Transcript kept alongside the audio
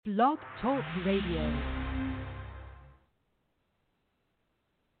Blog Talk Radio.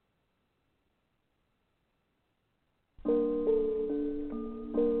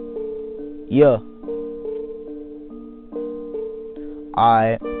 Yeah.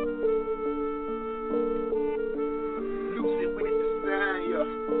 I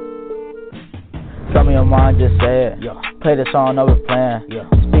Tell me your mind, just say it. Yeah. Play the song of a plan. Yeah.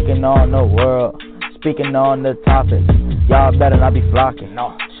 Speaking on the world, speaking on the topic. Y'all better not be flocking.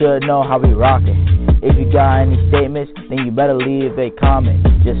 No. Should know how we rockin'. If you got any statements, then you better leave a comment.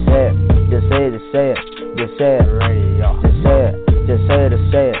 Just say it, just say it, just say it, just say it. Radio. Just say it, just say it, just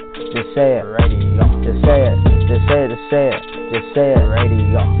say it, just say it. Radio. Just say it, just say it, just say it, just say it.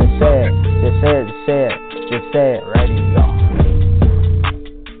 Radio. Just say it, just say it, just say it, just say it. Radio.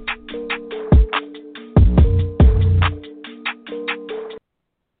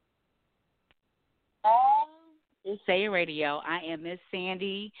 Say Radio. I am Miss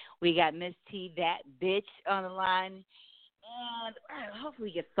Sandy. We got Miss T, that bitch, on the line. And hopefully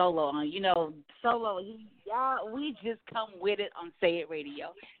we get Solo on. You know, Solo, y'all, we just come with it on Say It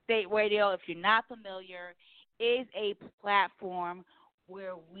Radio. Say It Radio, if you're not familiar, is a platform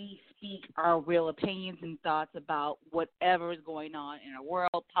where we speak our real opinions and thoughts about whatever is going on in our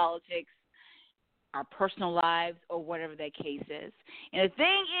world, politics, our personal lives, or whatever that case is. And the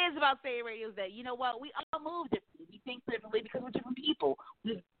thing is about Say It Radio is that, you know what, we all move differently. We think differently because we're different people.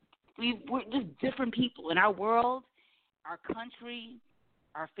 We're just different people. In our world, our country,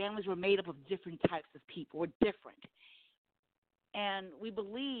 our families were made up of different types of people. We're different. And we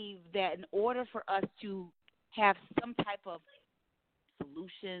believe that in order for us to have some type of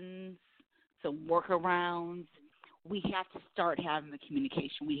solutions, some workarounds, we have to start having the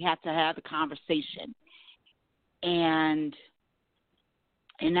communication. We have to have the conversation. And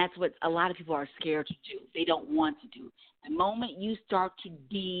that's what a lot of people are scared to do. They don't want to do. The moment you start to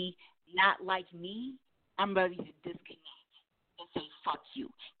be not like me, I'm ready to disconnect and say, fuck you,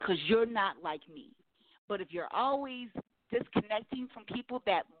 because you're not like me. But if you're always disconnecting from people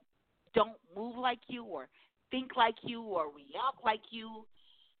that don't move like you or think like you or react like you,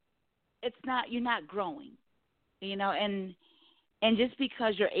 you're not growing. You know, and just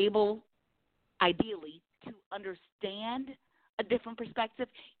because you're able, ideally, to understand a different perspective,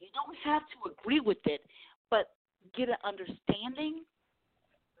 you don't have to agree with it, but get an understanding.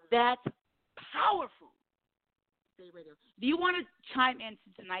 That's powerful. Do you want to chime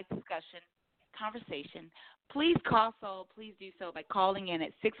into tonight's conversation, please call so. Please do so by calling in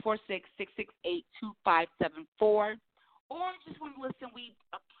at 646-668-2574. Or just want to listen. We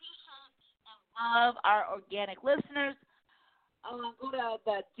appreciate and love our organic listeners. Go to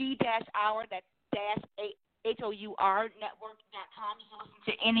the D-Hour, that's HOUR network.com. You can listen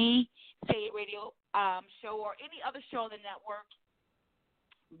to any Say It Radio show or any other show on the network.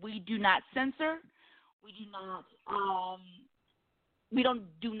 We do not censor. We do not, we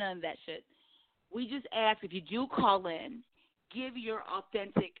don't do none of that shit. We just ask if you do call in, give your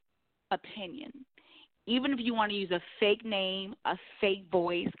authentic opinion. Even if you want to use a fake name, a fake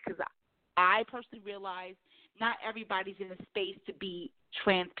voice, because I personally realize not everybody's in a space to be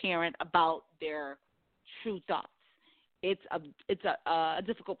transparent about their true thoughts. It's a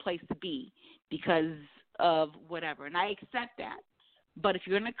difficult place to be because of whatever, and I accept that. But if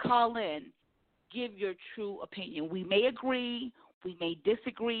you're going to call in, give your true opinion. We may agree, we may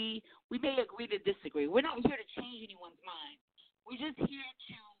disagree, we may agree to disagree. We're not here to change anyone's mind. We're just here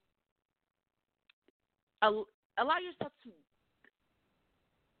to allow yourself to,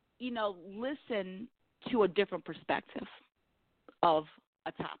 listen to a different perspective of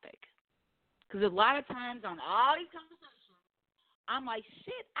a topic. Because a lot of times on all these conversations, I'm like,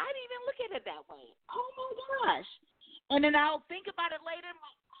 shit, I didn't even look at it that way. Oh, my gosh. And then I'll think about it later. I'm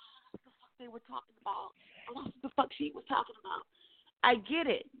like, what the fuck they were talking about? What the fuck she was talking about? I get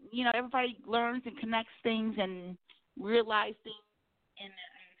it. Everybody learns and connects things and realize things in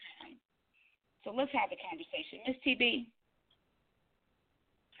their own time. So let's have a conversation. Miss TB.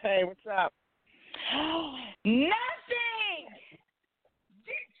 Hey, what's up? Nothing!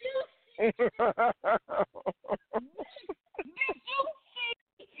 Did you see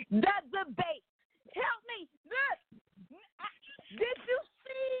the debate? Help me. Did you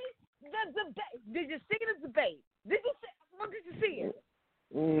see the debate? Did you see the debate? Did you see it?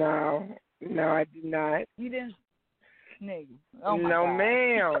 No, I did not. You didn't? Nigga. Oh my no, God.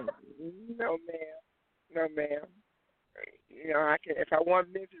 ma'am. No, ma'am. I can, if I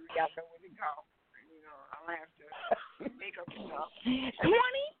want misery, I know where to go. I'll have to make up stuff.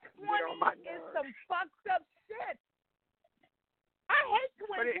 2020 is some fucked up shit. I hate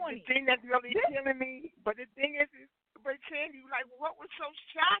 2020. But the thing that's really killing me, but the thing is but Sandy, like, what was so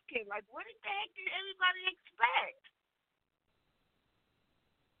shocking? Like, what the heck did everybody expect?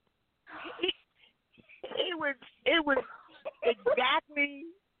 It was exactly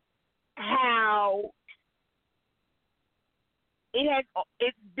how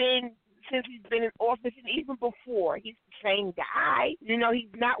it's been since he's been in office, and even before. He's the same guy. You know, he's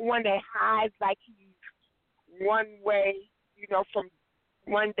not one that hides like he's one way, you know, from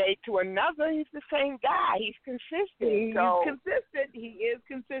one day to another. He's the same guy. He's consistent. He is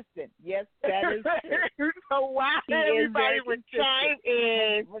consistent. Yes, that is true. So why everybody would chime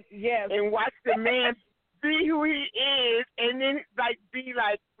in and watch the man be who he is, and then be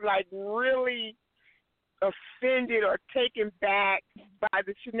really offended or taken back by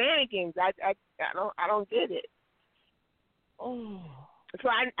the shenanigans. I don't get it. Oh. So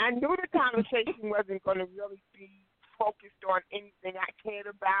I knew the conversation wasn't going to really be focused on anything I cared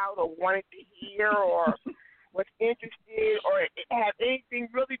about or wanted to hear or was interested or have anything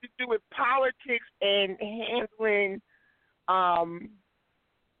really to do with politics and handling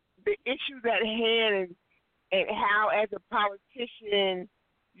the issues at hand and how, as a politician,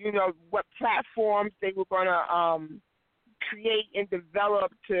 you know, what platforms they were going to create and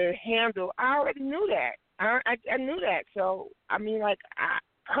develop to handle. I already knew that. I knew that. So, I mean, like,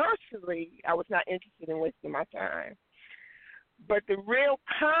 personally, I was not interested in wasting my time. But the real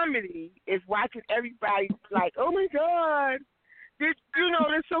comedy is watching everybody like, oh, my God, this, you know,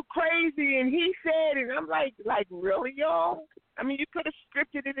 that's so crazy. And he said it. And I'm like, really, y'all? I mean, you could have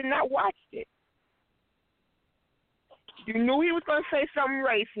scripted it and not watched it. You knew he was going to say something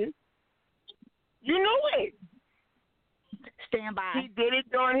racist. You knew it. Stand by. He did it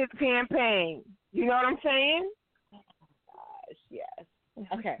during his campaign. You know what I'm saying? Gosh, yes.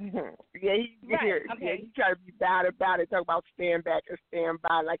 Okay. Yeah, he tried to be bad about it, talk about stand back or stand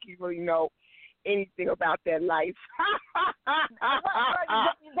by, like he really know anything about that life. Oh,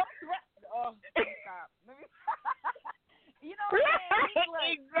 stop. You know what I'm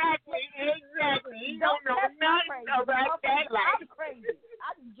saying? Exactly. You don't know nothing about that life. I'm crazy.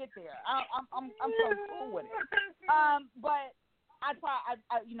 I can get there. I'm so cool with it. But I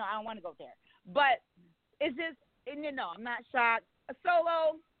don't want to go there. But it's just, and you know, I'm not shocked.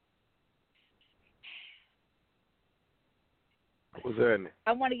 Solo. What's happening?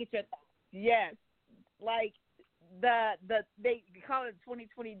 I want to get your thoughts. Yes, like they call it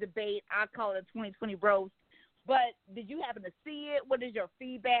 2020 debate. I call it a 2020 roast. But did you happen to see it? What is your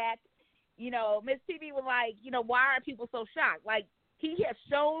feedback? You know, Miss TV was like, you know, why are people so shocked? Like, he has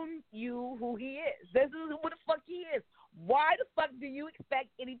shown you who he is. This is who the fuck he is. Why the fuck do you expect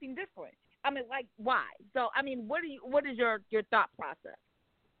anything different? I mean, like, why? So, I mean, what is your thought process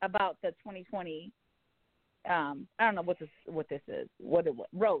about the 2020? I don't know what this is. What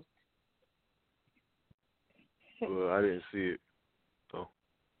roast? Well, I didn't see it. So.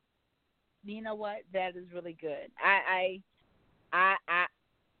 You know what? That is really good. I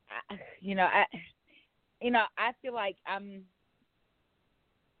feel like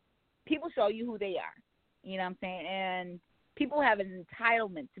people show you who they are. You know what I'm saying? And people have an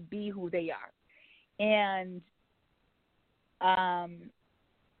entitlement to be who they are. And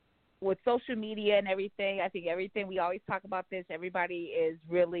with social media and everything, I think we always talk about this, everybody is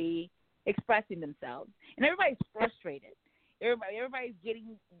really expressing themselves. And everybody's frustrated. Everybody's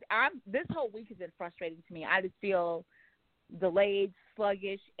getting this whole week has been frustrating to me. I just feel delayed,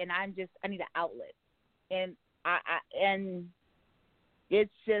 sluggish, and I need an outlet. And and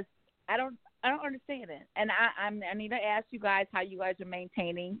it's just I don't understand it. And I need to ask you guys how you guys are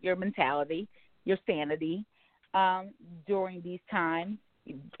maintaining your mentality, your sanity during these times.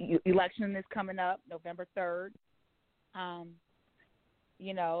 Election is coming up, November 3rd.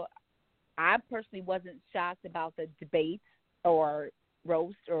 You know, I personally wasn't shocked about the debates or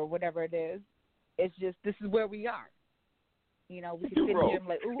roast or whatever it is. It's just this is where we are. You know, we can sit here and be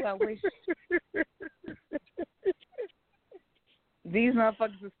like, ooh, I wish these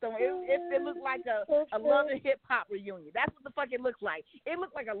motherfuckers are still. It looked like a love and hip hop reunion. That's what the fuck it looks like. It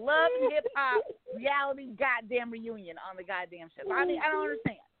looked like a love and hip hop reality goddamn reunion on the goddamn show. I mean, I don't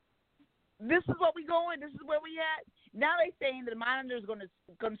understand. This is what we going. This is where we at. Now they saying that the monitor is going to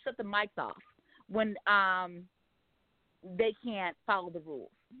shut the mics off when they can't follow the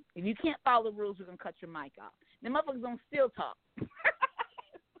rules. If you can't follow the rules, we're going to cut your mic off. The motherfuckers going to still talk.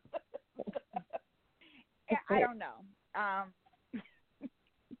 I don't know.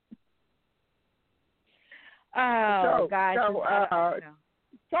 God.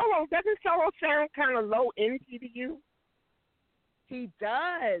 Solo, doesn't Solo sound kind of low energy to you? He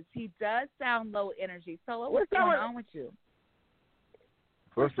does. He does sound low energy. Solo, what's going on with you?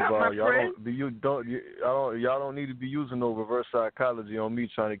 First of up, all, my y'all friend? y'all don't need to be using no reverse psychology on me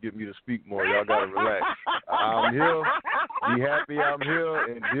trying to get me to speak more. Y'all gotta relax. I'm here. Be happy I'm here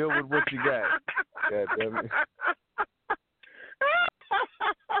and deal with what you got. God damn it.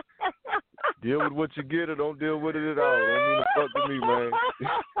 Deal with what you get or don't deal with it at all. Don't mean to fuck with me, man.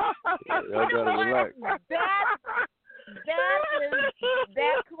 Y'all gotta relax. That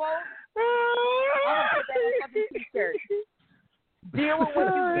quote. I'm gonna put that on a fucking t-shirt. Deal with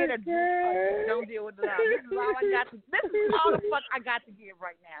what you get or don't deal with it all. This is all I got to. This is all the fuck I got to give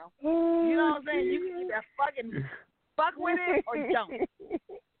right now. You know what I'm saying? You can either fucking fuck with it or don't.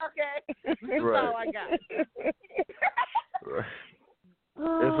 Okay, this is all I got. Right.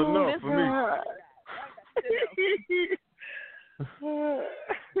 It's enough for me.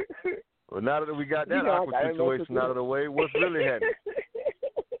 Well, now that we got that awkward situation out of the way, what's really happening?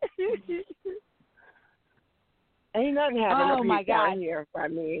 Ain't nothing happening Oh my God. down here by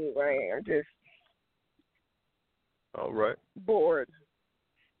me anyway. I'm just All right. bored.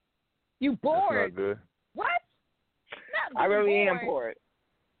 You bored? That's not good. What? I really am bored.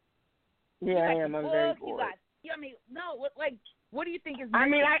 Yeah, I am. I'm very bored. What do you think is? I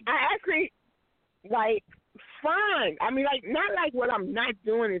mean, I actually like fun. I mean, like not like what I'm not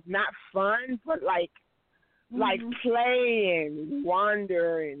doing is not fun, but like play and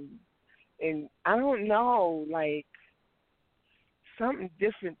wander and I don't know, like something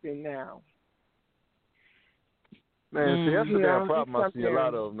different than now. Man, see, that's the damn problem I see a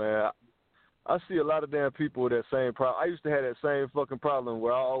lot something. of, man. I see a lot of damn people with that same problem. I used to have that same fucking problem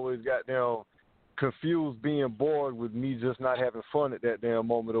where I always got down confused being bored with me just not having fun at that damn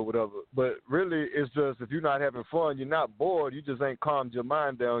moment or whatever. But really, it's just if you're not having fun, you're not bored. You just ain't calmed your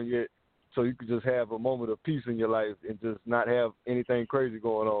mind down yet, so you could just have a moment of peace in your life and just not have anything crazy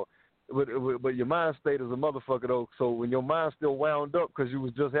going on. But your mind state is a motherfucker, though. So when your mind's still wound up because you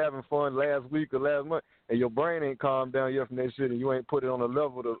was just having fun last week or last month, and your brain ain't calmed down yet from that shit, and you ain't put it on a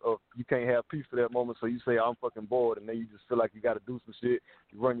level of you can't have peace for that moment, so you say, I'm fucking bored, and then you just feel like you got to do some shit.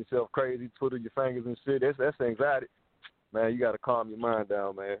 You run yourself crazy, twiddle your fingers and shit. That's anxiety. Man, you got to calm your mind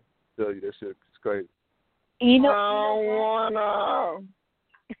down, man. I tell you, that shit is crazy. You know,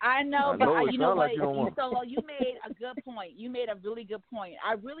 I know, but you know what? So you made a good point. You made a really good point.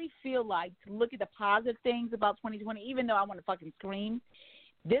 I really feel like to look at the positive things about 2020, even though I want to fucking scream.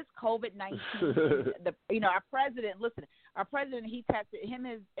 This COVID-19, our president. Listen, our president, he tested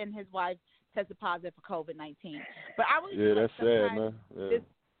and his wife tested positive for COVID-19. But I really feel that's sad, man. Yeah. This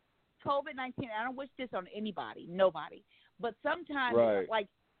COVID-19, I don't wish this on anybody, nobody. But sometimes, like,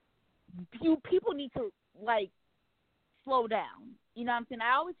 people need to slow down. You know what I'm saying?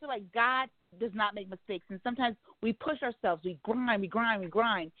 I always feel like God does not make mistakes, and sometimes we push ourselves, we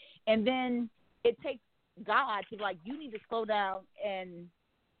grind, and then it takes God to you need to slow down and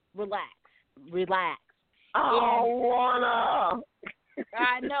relax. I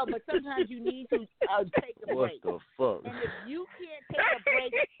know, but sometimes you need to take a break. What the fuck? And if you can't take a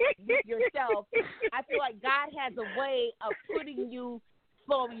break yourself, I feel like God has a way of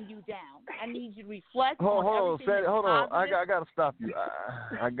slowing you down. I need you to reflect on everything. Hold on. I gotta stop you.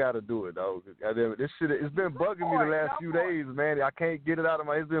 I gotta do it, dog. Goddamn it. This shit, it's been bugging me the last few days, man. I can't get it out of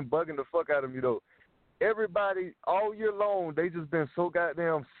my. It's been bugging the fuck out of me though. Everybody all year long, they just been so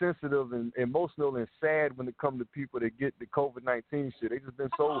goddamn sensitive and emotional and sad when it comes to people that get the COVID-19 shit. They just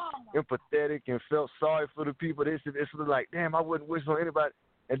been so empathetic and felt sorry for the people. It's like, damn, I wouldn't wish on anybody.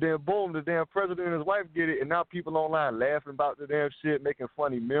 And then, boom, the damn president and his wife get it, and now people online laughing about the damn shit, making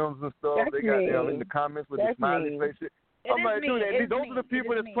funny memes and stuff. They got down in the comments with the smiley face shit. I'm like, dude, those are the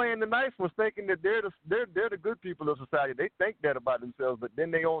people that's playing the nice ones, thinking that they're the good people of society. They think that about themselves, but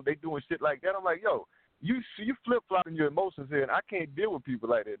then they doing shit like that. I'm like, yo, you flip flopping your emotions here, and I can't deal with people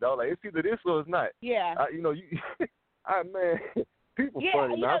like that, dog. Like, it's either this or it's not. Yeah. Man, people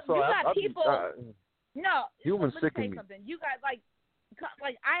funny. You got people. No, humans let me sick tell of you me. something. You got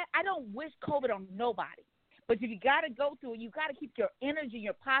I don't wish COVID on nobody, but if you got to go through it, you got to keep your energy,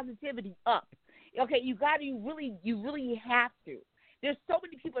 your positivity up. Okay, you really have to. There's so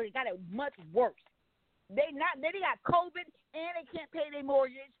many people that got it much worse. They got COVID and they can't pay their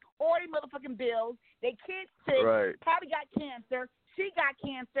mortgage or their motherfucking bills. They kids sick, probably got cancer. She got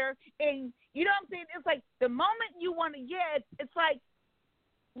cancer, and you know what I'm saying? It's like the moment you want to it's like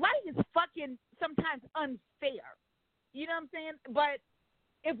life is fucking sometimes unfair. You know what I'm saying? But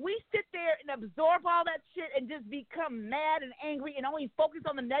if we sit there and absorb all that shit and just become mad and angry and only focus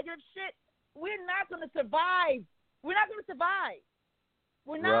on the negative shit, we're not going to survive. We're not going to survive.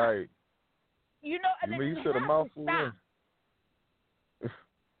 We're not. Right. You know, and you then said a mouthful. No.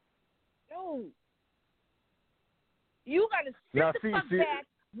 You got to sit Now, the fuck back,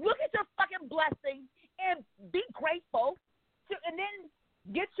 look at your fucking blessings, and be grateful, and then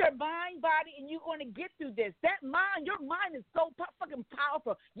get your mind, body, and you're going to get through this. Your mind is so fucking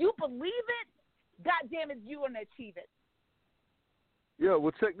powerful. You believe it, God damn it, you're going to achieve it. Yeah,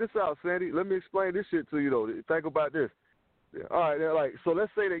 well, check this out, Sandy. Let me explain this shit to you, though. Think about this. Yeah. All right, now, so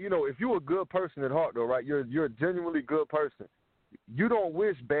let's say that, if you're a good person at heart, though, right, you're a genuinely good person. You don't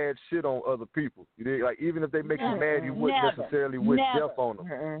wish bad shit on other people. Even if they make you mad, you wouldn't necessarily wish death on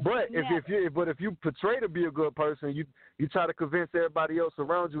them. But if you portray to be a good person, you try to convince everybody else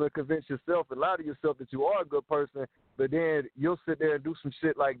around you and convince yourself and lie to yourself that you are a good person. But then you'll sit there and do some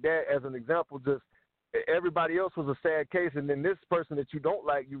shit like that as an example. Just everybody else was a sad case, and then this person that you don't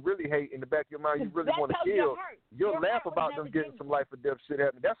like, you really hate in the back of your mind, you really want to kill. You'll laugh about them getting some life or death shit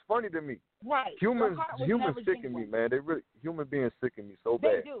happening. That's funny to me. Right. Humans sicken me, man. Human beings sicken me so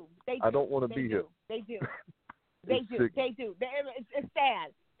bad. They do. I don't want to be here. They do. They do. It's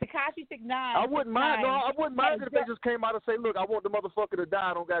sad. Tekashi 6ix9ine. I wouldn't mind. No, I wouldn't mind if they just came out and say, "Look, I want the motherfucker to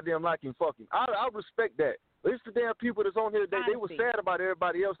die. I don't goddamn like him. Fuck him." I respect that. But it's the damn people that's on here. They were sad about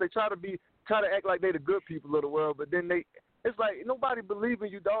everybody else. They try to act like they the good people of the world, but then it's like nobody believe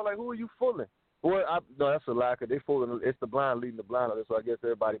in you, dog. Like, who are you fooling? Well, no, that's a lie. 'Cause they fooling. It's the blind leading the blind. So I guess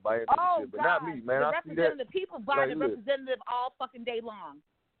everybody buy into this shit, but not me, man. I see that. The people buy the representative all fucking day long.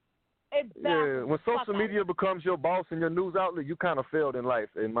 Yeah, when social media becomes your boss and your news outlet, you kind of failed in life,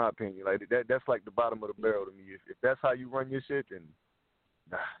 in my opinion. Like that's like the bottom of the barrel to me. If that's how you run your shit, then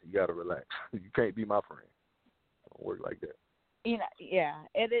you gotta relax. You can't be my friend. Don't work like that. Yeah,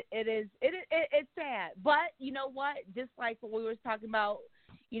 it is. It's sad, but you know what? Just like what we were talking about,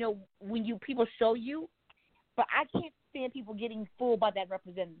 when people show you, but I can't stand people getting fooled by that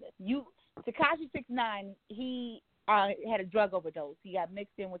representative. Tekashi 6ix9ine, he had a drug overdose. He got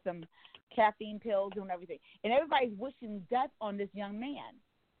mixed in with some caffeine pills and everything, and everybody's wishing death on this young man.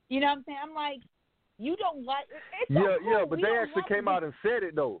 You know what I'm saying? I'm like, you don't like it. Yeah, but they actually came out and said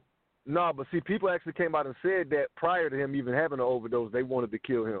it though. No, but see, people actually came out and said that prior to him even having an overdose, they wanted to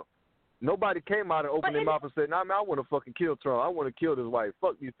kill him. Nobody came out and opened their mouth and said, "Nah, man, I want to fucking kill Trump. I want to kill this wife.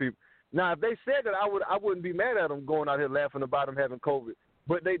 Fuck these people." Now, if they said that, I wouldn't be mad at them going out here laughing about him having COVID.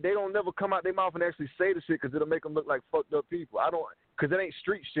 But they don't never come out their mouth and actually say the shit because it'll make them look like fucked up people. Because it ain't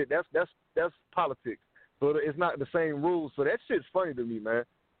street shit. That's politics. So it's not the same rules. So that shit's funny to me, man.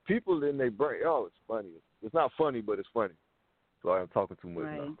 People in their brain, it's funny. It's not funny, but it's funny. So I'm talking too much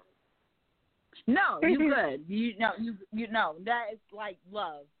now. No, you good. You know that is like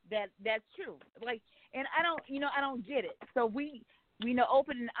love. That's true. Like, and I don't get it. So we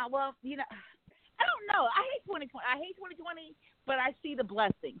opening. I don't know. I hate 2020. I hate 2020, but I see the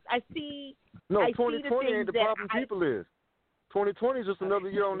blessings. I see. No, I 2020 see the ain't the problem. People is. 2020 is just another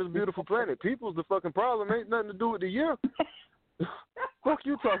year on this beautiful planet. People's the fucking problem. Ain't nothing to do with the year. Fuck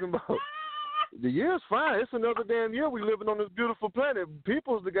you talking about? The year's fine. It's another damn year we living on this beautiful planet.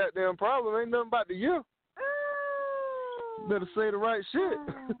 People's the goddamn problem. Ain't nothing about the year. Better say the right shit.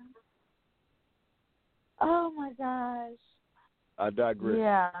 Oh my gosh. I digress.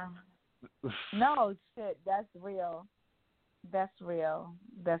 Yeah. No shit. That's real. That's real.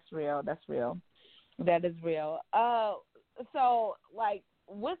 That is real. So like,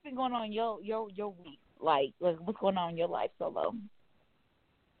 what's been going on in your week? Like, what's going on in your life, Solo?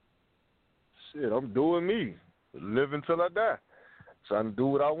 Shit, I'm doing me. Living till I die. Trying to do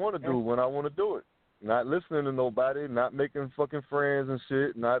what I want to do when I want to do it. Not listening to nobody, not making fucking friends and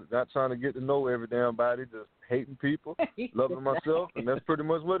shit, not trying to get to know every damn body, just hating people, loving myself, and that's pretty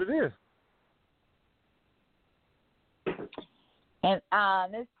much what it is. And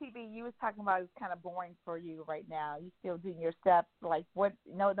this TV you was talking about is kind of boring for you right now. You still doing your steps, like what?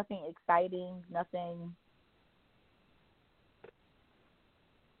 No, nothing exciting, nothing.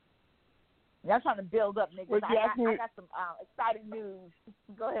 I'm trying to build up, niggas. I got some exciting news.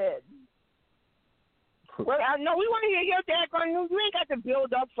 Go ahead. Well, no, we want to hear your daggone news. You ain't got to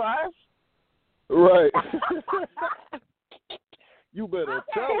build up for us. Right. You better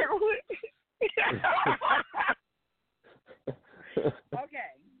tell it.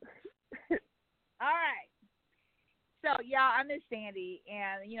 Okay. All right. So, y'all, I'm Miss Sandy,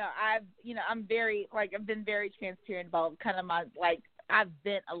 and I've been very transparent about kind of my I've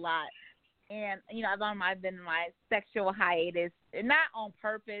vent a lot. And, I've been in my sexual hiatus, and not on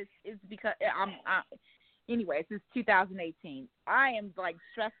purpose. It's because anyway, since 2018. I am,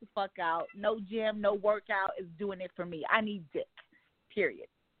 stressed the fuck out. No gym, no workout is doing it for me. I need dick, period.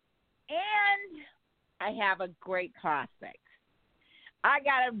 And I have a great prospect. I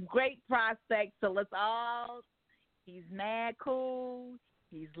got a great prospect, so he's mad cool.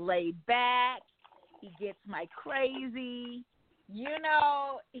 He's laid back. He gets my crazy.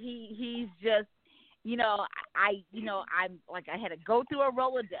 He's just, I'm like, I had to go through a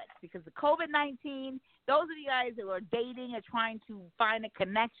Rolodex because of COVID-19. Those of you guys who are dating or trying to find a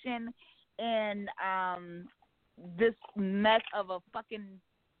connection in this mess of a fucking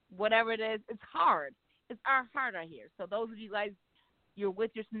whatever it is, it's hard. It's hard out here. So those of you guys, you're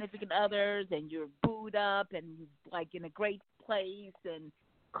with your significant others and you're booed up and like in a great place and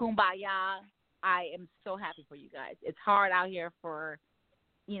kumbaya. I am so happy for you guys. It's hard out here for,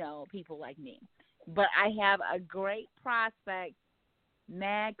 people like me. But I have a great prospect,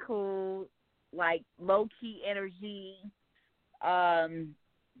 mad cool, like low-key energy,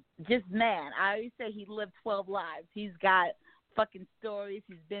 just man. I always say he lived 12 lives. He's got fucking stories.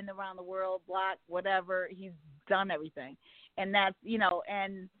 He's been around the world, block, whatever. He's done everything. And that's,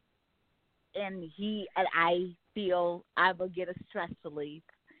 and I feel I will get a stress relief.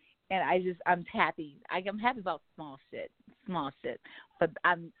 And I'm happy. I'm happy about small shit, but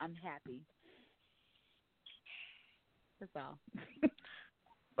I'm happy. That's all.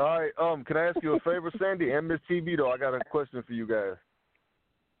 All right. Can I ask you a favor, Sandy and Miss TV? Though I got a question for you guys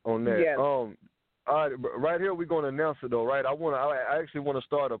on that. Yes. All right. Right here, we're gonna announce it though, right? I actually want to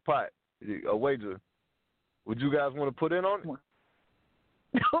start a pot, a wager. Would you guys want to put in on it?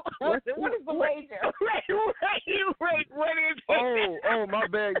 What is the wager? Wait, what is it? Oh, my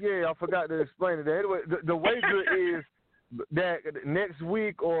bad. Yeah, I forgot to explain it. Anyway, the wager is that next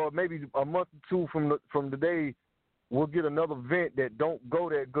week or maybe a month or two from today, we'll get another vent that don't go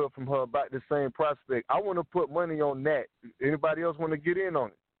that good from her about the same prospect. I want to put money on that. Anybody else want to get in on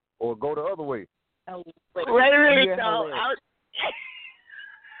it or go the other way? Oh, wait a minute, though.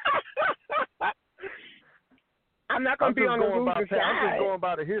 I'm not going to be on the losing side. I'm just going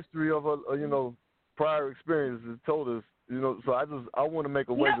by the history of prior experiences told us, so I want to make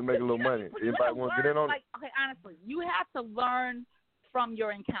a way to make a little money. Anybody want to get in on it? Okay, honestly, you have to learn from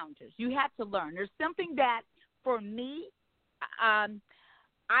your encounters. You have to learn. There's something that, for me, I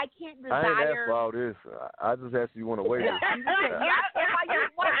can't desire. I ain't asked for all this. I just asked you want to wager. You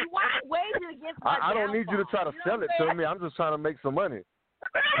want to wager against my I don't need you to try to sell it to me. I'm just trying to make some money.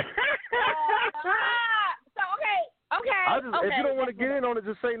 Okay. If you don't want to get in on it,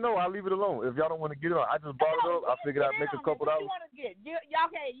 just say no. I'll leave it alone. If y'all don't want to get in on it, I just brought it up. I figured I'd make a couple dollars. You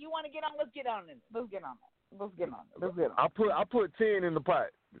want to get on? Let's get on it. Let's get on it. I put 10 in the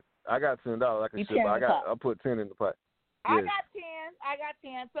pot. I got $10. I can ship. I put 10 in the pot. Yes. I got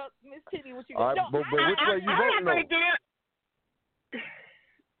 10. So Miss Titty, what you got? But which way you voting on?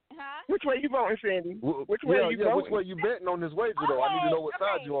 Huh? Which way you voting, Sandy? Which way you voting? Which way you betting on this wager though? I need to know what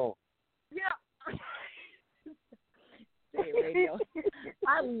side you on. Yeah. Radio.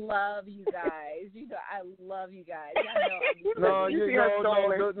 I love you guys. I love you guys. No, I ain't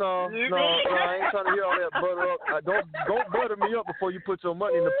trying to hear all that butter up. Don't butter me up before you put your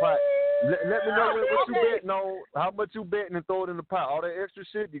money in the pot. Let me know what you betting on, how much you betting, and throw it in the pot. All that extra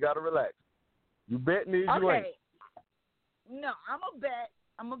shit, you gotta relax. You betting these, you ain't. No,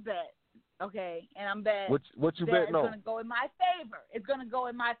 I'm a bet. Okay, and I'm betting. What you betting on? It's gonna go in my favor. It's gonna go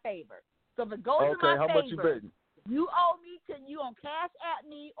in my favor. So if it goes in my favor. Okay, how much you betting? You owe me you gonna cash at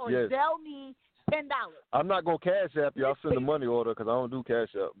me or sell me $10. I'm not gonna cash app you. I'll send the money order because I don't do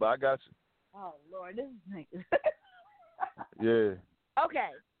cash app. But I got you. Oh Lord, this is niggas. Yeah. Okay.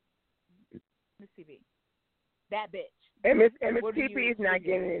 Miss TV, that bitch. And Miss TV is not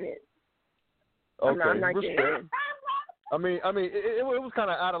getting in it. Okay. I'm not getting in. I mean, it was kind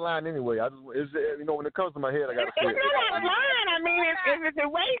of out of line anyway. When it comes to my head, I got to say it. It's not out of line. I mean, if it's a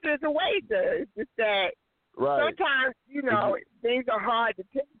wager, it's a wager. It's just that. Right. Sometimes, things are hard to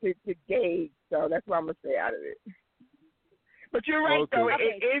gauge, so that's what I'm going to say out of it. But you're right, though.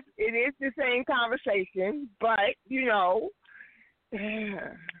 It is the same conversation, but,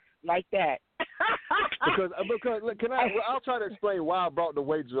 like that. because I'll try to explain why I brought the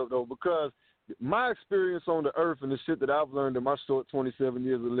wager up, though, because my experience on the earth and the shit that I've learned in my short 27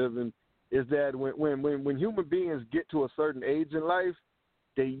 years of living is that when human beings get to a certain age in life,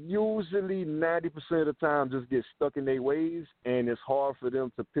 they usually 90% of the time just get stuck in their ways, and it's hard for them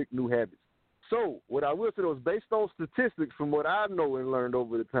to pick new habits. So what I will say is based on statistics from what I know and learned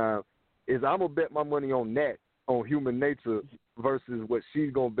over the time is I'm going to bet my money on that, on human nature versus what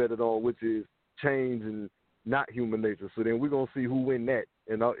she's going to bet it on, which is change and not human nature. So then we're going to see who win that,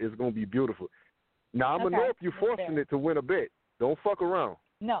 and it's going to be beautiful. Now, I'm going to know if you're forcing it to win a bet. Don't fuck around.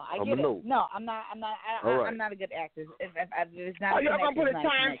 No, I get it. Know. No, I'm not. I'm not a good actor. If it's not. Are you gonna put a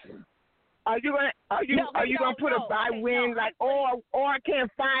time? Are you gonna put a buy win or can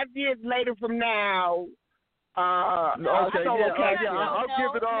 5 years later from now Okay, okay. I'll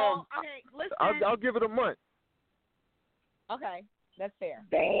give it Okay, listen. I'll give it a month. Okay, that's fair.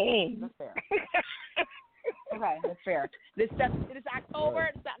 Dang. That's fair. Okay, that's fair. It is October.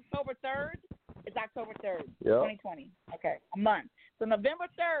 Right. It's October 3rd. It's October 3rd, Yep. 2020. Okay, a month. So November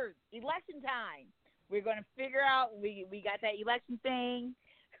 3rd, election time. We're going to figure out. We got that election thing.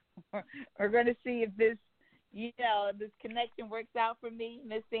 We're going to see if this connection works out for me,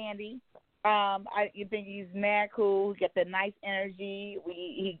 Miss Sandy. You think he's mad cool? He got the nice energy.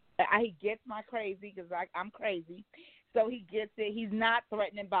 He gets my crazy because I'm crazy. So he gets it. He's not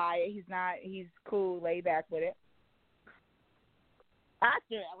threatening by it. He's cool, laid back with it.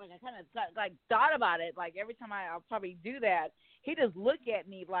 After I kind of thought about it. Like every time I'll probably do that, he just look at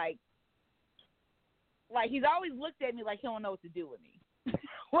me like he's always looked at me like he don't know what to do with me.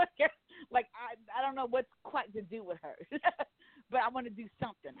 Like I don't know what's quite to do with her, but I want to do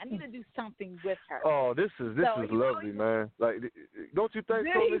something. I need to do something with her. Oh, this is lovely, man. Like, don't you think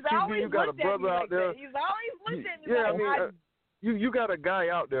so, Miss TV? You got a brother out there. He's always looked at me you got a guy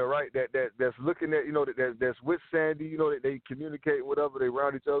out there, right? That's looking at that's with Sandy. That they communicate whatever they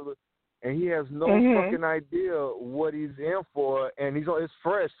around each other, and he has no fucking idea what he's in for, and it's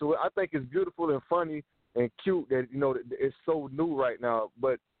fresh. So I think it's beautiful and funny and cute that it's so new right now.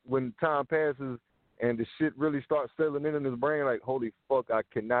 But when time passes and the shit really starts settling in his brain, like, holy fuck, I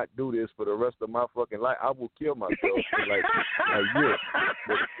cannot do this for the rest of my fucking life. I will kill myself. Yeah.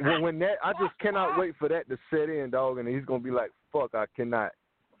 But when that, I just cannot wait for that to set in, dog, and he's gonna be like, fuck, I cannot.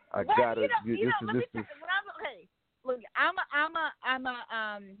 I gotta. Okay, look, I'm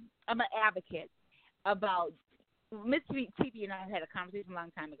an advocate about. Miss TV and I had a conversation a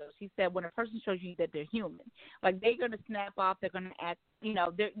long time ago. She said when a person shows you that they're human, like they're going to snap off, they're going to act,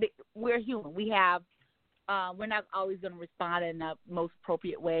 we're human. We have, we're not always going to respond in the most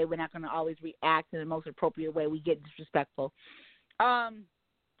appropriate way. We're not going to always react in the most appropriate way. We get disrespectful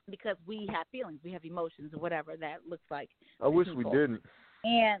because we have feelings, we have emotions, or whatever that looks like. I wish we didn't.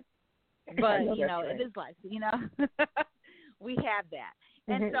 But it is life. We have that,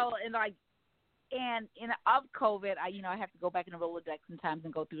 and so And of COVID, I have to go back in the Rolodex sometimes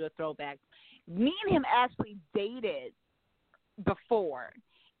and go through the throwbacks. Me and him actually dated before,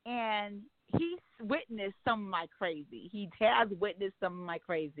 and he's witnessed some of my crazy. He has witnessed some of my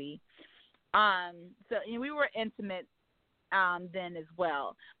crazy. So we were intimate then as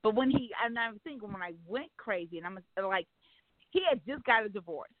well. But when I was thinking when I went crazy, and he had just got a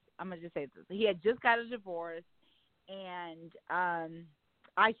divorce. I'm gonna just say this: he had just got a divorce, and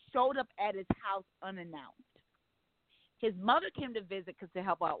I showed up at his house unannounced. His mother came to visit to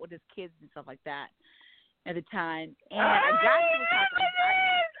help out with his kids and stuff like that at the time. And I got to his house.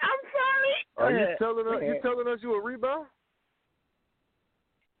 I'm sorry. Are you telling us you a rebound?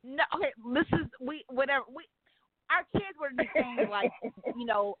 No, okay. Our kids were in the same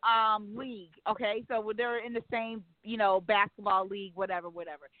league. Okay, so they're in the same basketball league, whatever.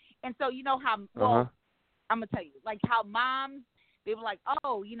 And so how I'm gonna tell you how moms. They were like,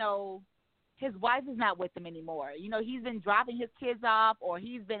 oh, his wife is not with him anymore. He's been dropping his kids off, or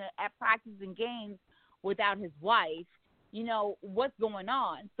he's been at practice and games without his wife. What's going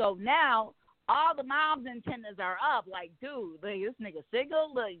on? So now all the moms' antennas are up, like, dude, this nigga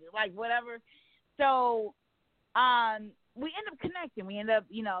single, like whatever. So we end up connecting. We end up,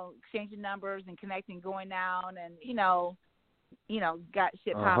 exchanging numbers and connecting, going down, and, got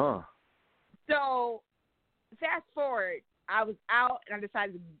shit popping. So fast forward. I was out, and I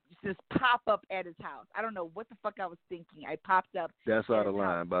decided to just pop up at his house. I don't know what the fuck I was thinking. I popped up. That's out of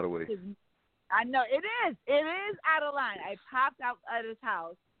line, by the way. I know it is. It is out of line. I popped out at his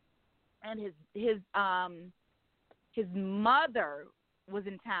house, and his mother was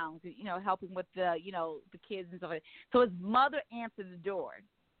in town, helping with the kids and stuff. So his mother answered the door.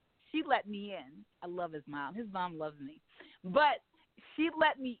 She let me in. I love his mom. His mom loves me, but she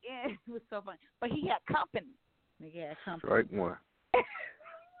let me in. It was so funny. But he had company. Strike one.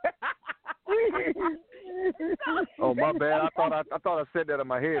 Oh, my bad. I thought I said that in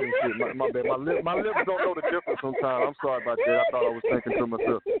my head and shit. My bad. My lips don't know the difference sometimes. I'm sorry about that. I thought I was thinking to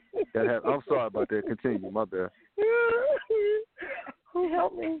myself. I'm sorry about that. Continue. My bad.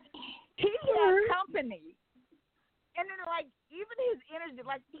 Help me. He had company, and then even his energy,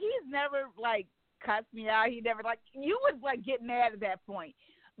 he's never cussed me out. He never you would get mad at that point.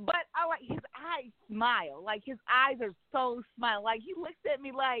 But I his eyes smile. His eyes are so smile. He looks at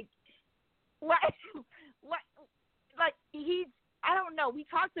me I don't know. We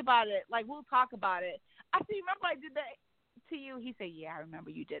talked about it. We'll talk about it. I said, remember I did that to you? He said, yeah, I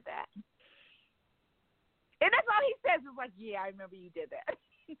remember you did that. And that's all he says is yeah, I remember you did that.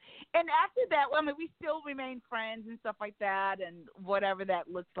 And after that, I mean, we still remain friends and stuff like that, and whatever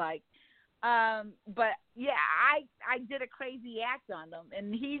that looks like. But yeah, I did a crazy act on him,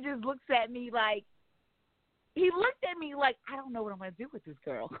 and he just looks at me like, I don't know what I'm gonna do with this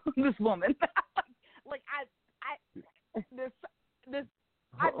girl, this woman.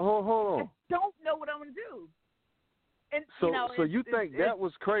 Hold on. I don't know what I'm gonna do. And so you think that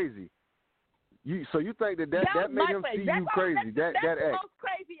was crazy? So you think that made him see you crazy? That's the act. most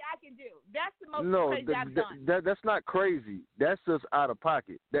crazy I can do. That's the most crazy I've done. That's not crazy. That's just out of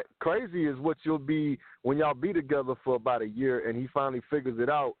pocket. That crazy is what you'll be when y'all be together for about a year and he finally figures it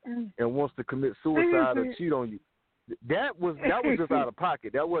out and wants to commit suicide or cheat on you. That was just out of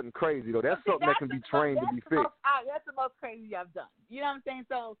pocket. That wasn't crazy though. That's something that can be trained to be fixed. That's the most crazy I've done. You know what I'm saying?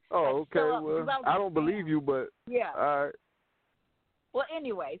 So. Oh, okay. Well, I don't believe you, but yeah. All right. Well,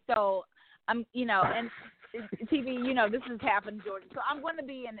 anyway, so and TV, this has happened, Georgia. So I'm going to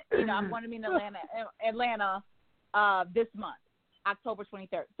be in, I'm going to be in Atlanta, this month, October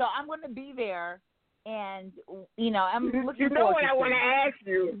 23rd. So I'm going to be there, and I'm looking forward to it. You know what I want to ask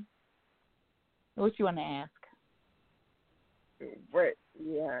you? What you want to ask? But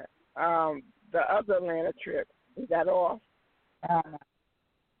yeah, the other Atlanta trip, is that off?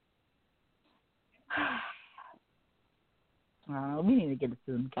 We need to get into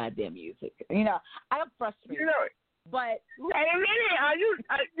some goddamn music. I'm frustrated. But wait a minute, are you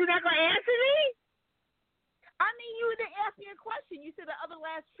not gonna answer me? I mean, you didn't ask me a question. You said the other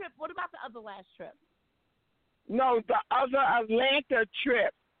last trip. What about the other last trip? No, the other Atlanta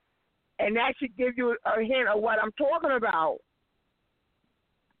trip, and that should give you a hint of what I'm talking about.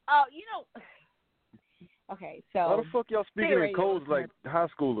 Oh, okay, so. Why the fuck y'all speaking in codes like high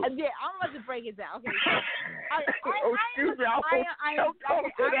schoolers? Yeah, I'm about to break it down. Okay, so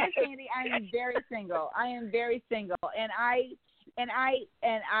I am very single. I am very single, and I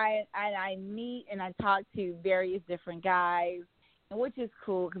meet and I talk to various different guys, which is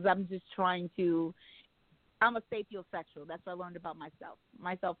cool because I'm just trying to. I'm a sapiosexual. That's what I learned about myself.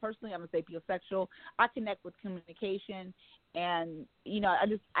 Myself personally, I'm a sapiosexual. I connect with communication, and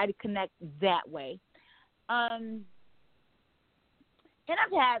I connect that way. And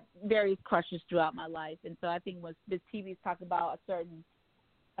I've had various crushes throughout my life, and so I think when Miss TV's talking about a certain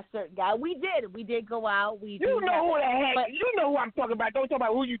guy, we did go out. Who the heck? You know who I'm talking about. Don't talk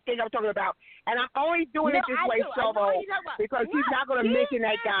about who you think I'm talking about. And I'm only doing it this way, Solo, because he's not going to mention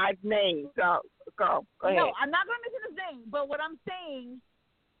that guy's name. So go ahead. No, I'm not going to mention his name. But what I'm saying,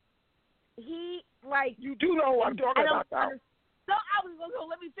 you do know who I'm talking about, though. So I was going to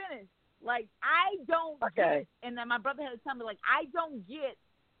let me finish. I don't get, and then my brother had to tell me, I don't get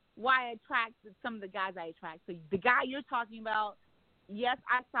why I attract some of the guys I attract. So the guy you're talking about, yes,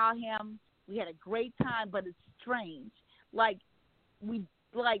 I saw him. We had a great time, but it's strange.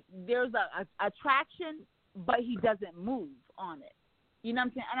 There's a attraction, but he doesn't move on it. You know what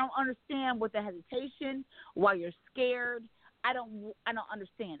I'm saying? I don't understand what the hesitation, why you're scared. I don't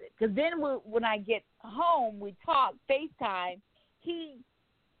understand it. Because then when I get home, we talk, FaceTime, he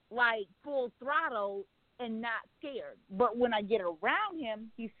full throttle and not scared. But when I get around him,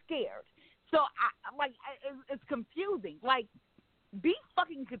 he's scared. So it's confusing. Be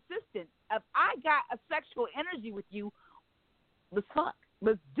fucking consistent. If I got a sexual energy with you, let's fuck.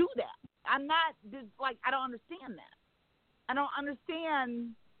 Let's do that. I'm not just I don't understand that. I don't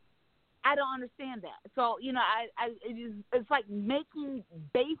understand that. So it's like making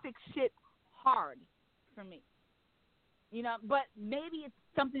basic shit hard for me. But maybe it's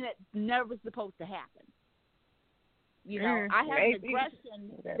something that's never supposed to happen. I have an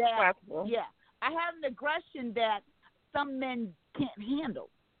aggression that I have an aggression that some men can't handle.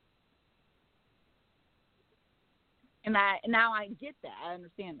 And now I get that. I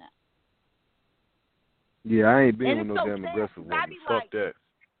understand that. Yeah, I ain't being with no damn aggressive woman. Fuck that.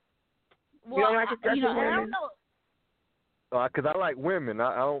 Well, you don't like aggressive women? I don't know. Because I like women.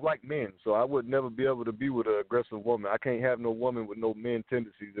 I don't like men, so I would never be able to be with an aggressive woman. I can't have no woman with no men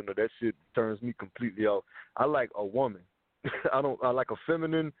tendencies in her. That shit turns me completely off. I like a woman. I like a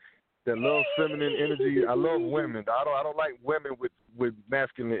feminine that loves feminine energy. I love women. I don't like women with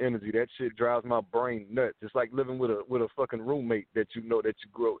masculine energy. That shit drives my brain nuts. It's like living with a fucking roommate that you grow. It's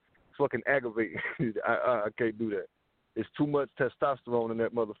fucking aggravating. I can't do that. It's too much testosterone in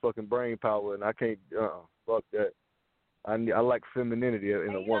that motherfucking brain power, and I can't. Fuck that. I like femininity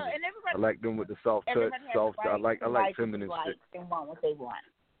in a woman. I like them with the soft touch, soft. I like feminine shit. And want what they want.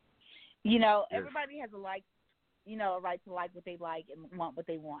 Everybody has a right to like what they like and want what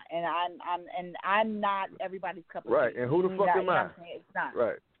they want. And I'm not everybody's cup of tea. Right. And who the fuck am I? It's not.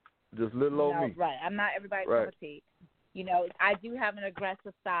 Right. Just little old me. Right. I'm not everybody's cup of tea. You know, I do have an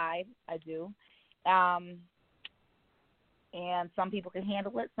aggressive side. I do. And some people can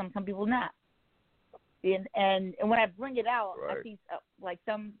handle it, some people not. And when I bring it out, right. I see like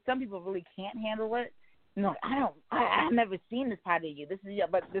some people really can't handle it. You know, I've never seen this part of you. This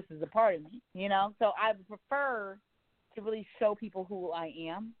is a part of me, you know. So I prefer to really show people who I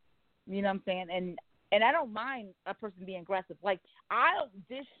am. You know what I'm saying? And I don't mind a person being aggressive. Like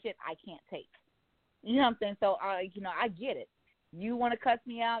this shit I can't take. You know what I'm saying? So I get it. You want to cuss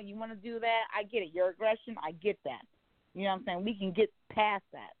me out, you want to do that, I get it. Your aggression, I get that. You know what I'm saying? We can get past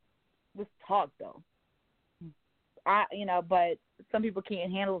that. Let's talk though. But some people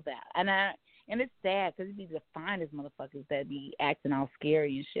can't handle that, and it's sad because it be the finest motherfuckers that be acting all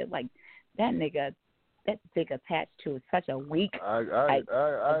scary and shit. Like that nigga attached to is such a weak. I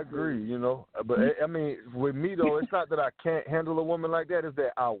agree, you know, but I mean, with me though, it's not that I can't handle a woman like that. It's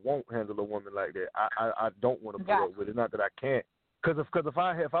that I won't handle a woman like that. I don't want to put up with it. Not that I can't, because if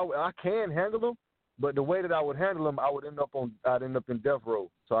I can handle them. But the way that I would handle them, I'd end up in death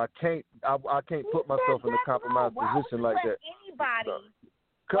row. So I can't put myself in a compromised position like that. Why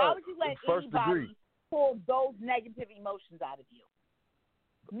would you let anybody pull those negative emotions out of you?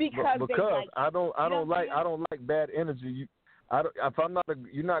 Because I don't like bad energy.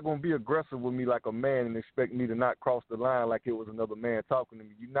 You're not going to be aggressive with me like a man and expect me to not cross the line like it was another man talking to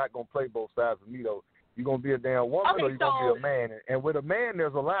me. You're not going to play both sides of me though. You're going to be a damn woman or you're going to be a man. And with a man,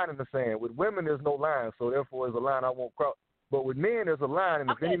 there's a line in the sand. With women, there's no line, so therefore there's a line I won't cross. But with men, there's a line,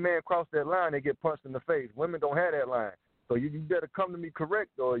 and if any man crosses that line, they get punched in the face. Women don't have that line. So you better come to me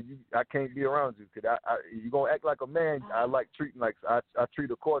correct or I can't be around you. Cause you're going to act like a man, I like treating like I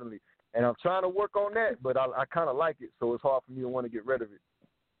treat accordingly. And I'm trying to work on that, but I kind of like it, so it's hard for me to want to get rid of it.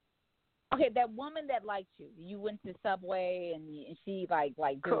 Okay, that woman that liked you, you went to Subway and she she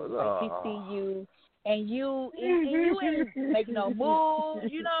see you. And you ain't make no move.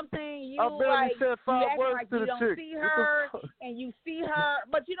 You know what I'm saying? I barely said 5 words like to you the don't chick. see her, and you see her,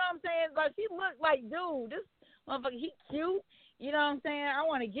 but you know what I'm saying? Like she looked like, dude, this motherfucker, he cute. You know what I'm saying? I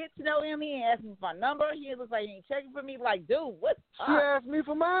want to get to know him. He ain't asked me for my number. He looks like he ain't checking for me. Like, dude, what's up? She asked me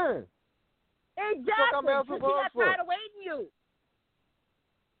for mine. Exactly. She got tired of waiting you.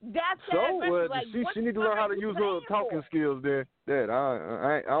 That's she need to learn how to use her talking skills. Then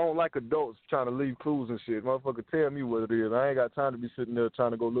I don't like adults trying to leave clues and shit. Motherfucker, tell me what it is. I ain't got time to be sitting there trying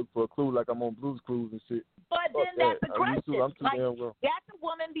to go look for a clue like I'm on Blue's Clues and shit. But then that's aggressive. I'm too damn well. That's a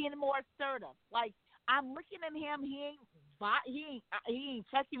woman being more assertive. Like I'm looking at him, he ain't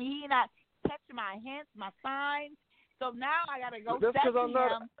touching me. He not catching my hints, my signs. So now I gotta go that's set to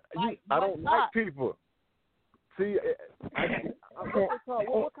him. Like, I don't like people. See,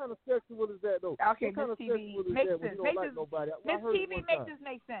 what kind of sexual is that though? Okay, what kind of TV sexual is makes that when sense. you don't like nobody? This TV makes this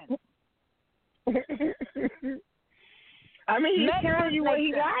make sense. I mean, he's telling you what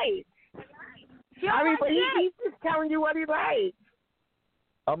he likes. But he's just telling you what he likes.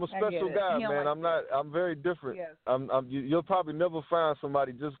 I'm a special guy, man. I'm very different. Yes. You'll probably never find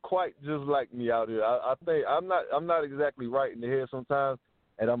somebody quite just like me out here. I think I'm not exactly right in the head sometimes.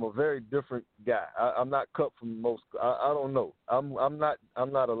 And I'm a very different guy. I'm not cut from most. I don't know. I'm not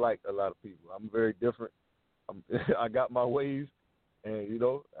alike a lot of people. I'm very different. I got my ways, and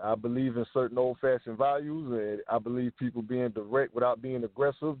I believe in certain old-fashioned values, and I believe people being direct without being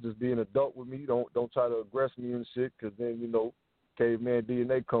aggressive, just being adult with me. Don't try to aggress me and shit, because then caveman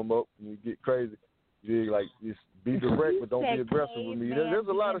DNA come up and you get crazy. Just be direct, but don't be aggressive with me. There's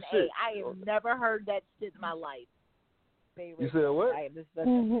a lot of shit. I have never heard that shit in my life. You said what?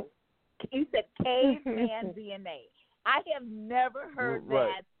 You said caveman DNA. I have never heard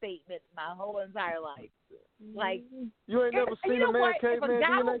that statement my whole entire life. Like you ain't never seen a man caveman DNA. If a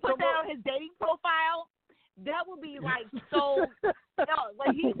guy would put that on his dating profile, that would be like so.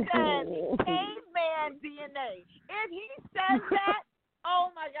 Like he said, caveman DNA. If he says that, oh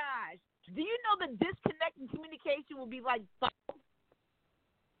my gosh, do you know the disconnect in communication will be like?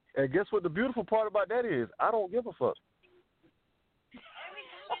 And guess what? The beautiful part about that is, I don't give a fuck.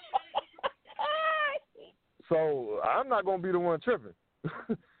 So I'm not gonna be the one tripping.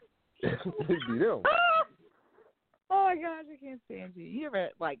 It be them. Oh my gosh, I can't stand you. You ever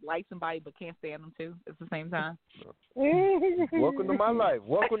like somebody but can't stand them too at the same time? Welcome to my life.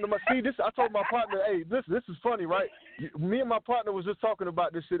 Welcome to my. See, this. I told my partner, hey, this is funny, right? Me and my partner was just talking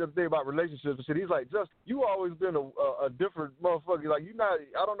about this shit the other day about relationships and shit. He's like, just you always been a different motherfucker. Like you not.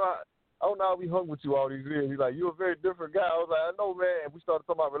 I don't know how we hung with you all these years. He's like, you're a very different guy. I was like, I know, man. And we started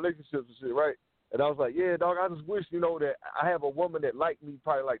talking about relationships and shit, right? And I was like, yeah, dog, I just wish, that I have a woman that like me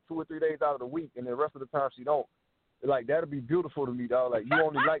probably like 2 or 3 days out of the week, and the rest of the time she don't. Like, that'd be beautiful to me, dog. Like, you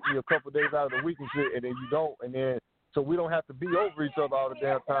only like me a couple of days out of the week and shit, and then you don't, and then So we don't have to be over each other all the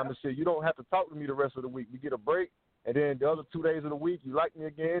damn time and shit. You don't have to talk to me the rest of the week. We get a break, and then the other 2 days of the week, you like me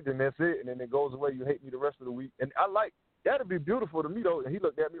again, then that's it. And then it goes away. You hate me the rest of the week. And that'd be beautiful to me, though. And he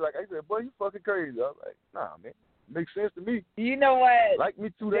looked at me like, I said, boy, you fucking crazy. I was like, nah, man. Makes sense to me. You know what? Like me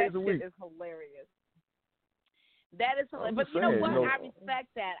 2 days a week. That is hilarious. That is hilarious. But saying, you know what? I respect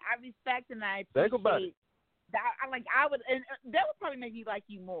that. I respect and I appreciate think about it. that. I would, and that would probably make me like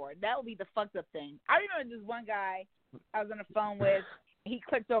you more. That would be the fucked up thing. I remember this one guy I was on the phone with. He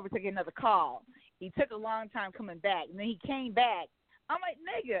clicked over to get another call. He took a long time coming back, and then he came back. I'm like,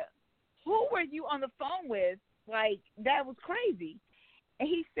 nigga, who were you on the phone with? Like, that was crazy. And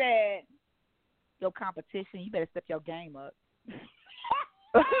he said, your competition, you better step your game up.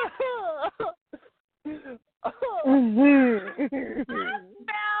 I found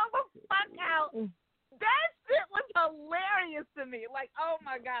the fuck out. That shit was hilarious to me. Like, oh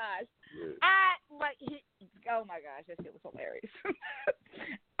my gosh. Oh my gosh, that shit was hilarious.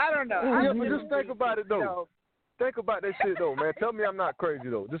 I don't know. Yeah, but just think about it, though. Think about that shit, though, man. Tell me I'm not crazy,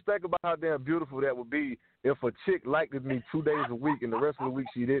 though. Just think about how damn beautiful that would be if a chick liked me 2 days a week and the rest of the week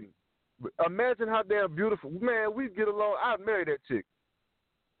she didn't. Imagine how damn beautiful. Man, we'd get along. I'd marry that chick.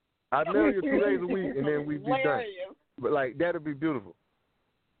 I'd marry her 2 days a week and then we'd be done. But, like, that'd be beautiful.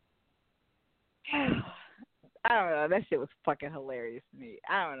 I don't know. That shit was fucking hilarious to me.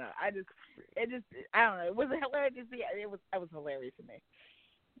 I don't know. I don't know. Was it hilarious to me? It was hilarious to me.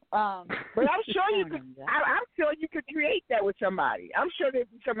 But I'm sure you could. I'm sure you could create that with somebody. I'm sure there'd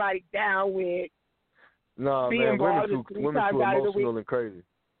be somebody down with. No, man, women too emotional and crazy.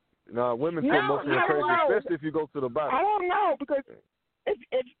 No, women too emotional and crazy, especially if you go to the bottom. I don't know, because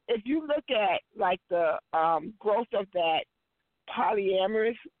if you look at like the growth of that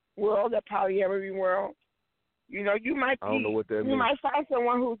polyamorous world, that polyamory world, you know, you might be. I don't know what that means. You might find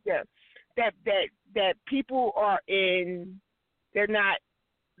someone who's that people are in. They're not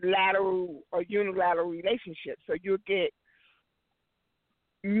lateral or unilateral relationships. So you'll get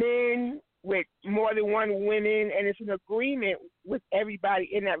men with more than one woman, and it's an agreement with everybody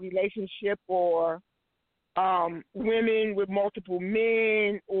in that relationship, or women with multiple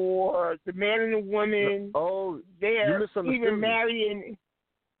men, or the man and the woman. They're even marrying.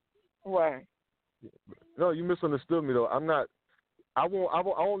 What? No, you misunderstood me though. I'm not. I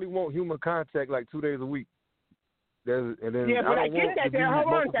only want human contact like 2 days a week. And then but I get that.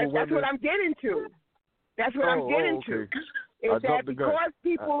 Hold on, that's what I'm getting to. That's what I'm getting to. Is that because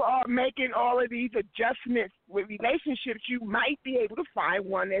people are making all of these adjustments with relationships, you might be able to find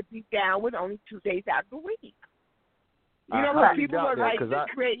one that be down with only 2 days out of the week. You know what people are like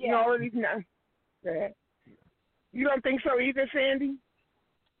creating all of these now. You don't think so either, Sandy?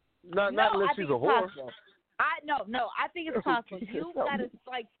 Not unless she's a whore. No, I think it's possible. You gotta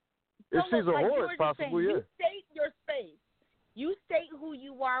like. If she's a whore, it's possible, yeah. You state your space. You state who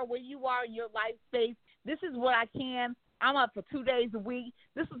you are, where you are in your life space. This is what I can. I'm up for 2 days a week.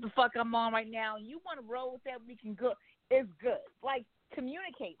 This is the fuck I'm on right now. You want to roll with that? We can go. It's good. Like,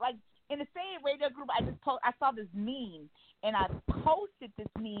 communicate. Like, in the same radio group, I saw this meme, and I posted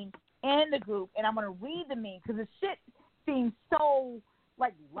this meme in the group, and I'm going to read the meme because the shit seems so,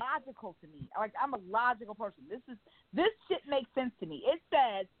 like, logical to me. Like, I'm a logical person. This shit makes sense to me. It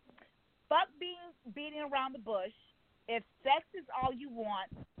says, fuck beating around the bush. If sex is all you want,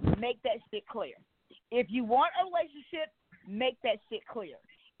 make that shit clear. If you want a relationship, make that shit clear.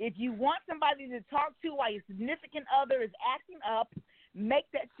 If you want somebody to talk to while your significant other is acting up, make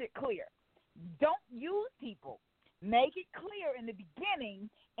that shit clear. Don't use people. Make it clear in the beginning,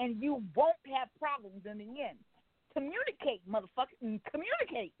 and you won't have problems in the end. Communicate, motherfucker.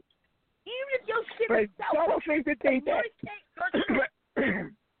 Communicate. Even if your shit is Solo thinks that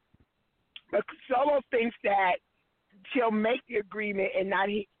but Solo thinks that she'll make the agreement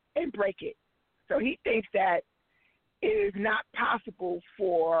and break it. So he thinks that it is not possible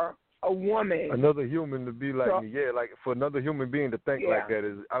for a woman, another human, to be like me. Yeah, like for another human being to think like that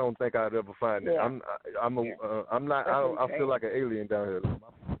is. I don't think I'd ever find it. I'm not. I feel like an alien down here.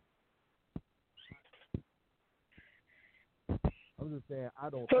 I'm just saying I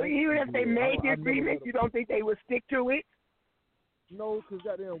don't. So even if they made the agreement, you don't think they would stick to it? No, because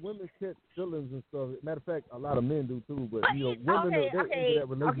goddamn women catch feelings and stuff. Matter of fact, a lot of men do too. But you know, women they're into that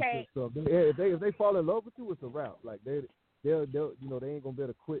relationship stuff. If they fall in love with you, it's a wrap. Like they'll they ain't gonna be able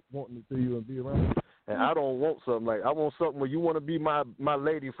to quit wanting to you and be around you. And I don't want something like I want something where you want to be my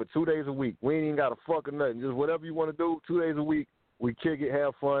lady for 2 days a week. We ain't even got to fuck or nothing. Just whatever you want to do, 2 days a week. We kick it,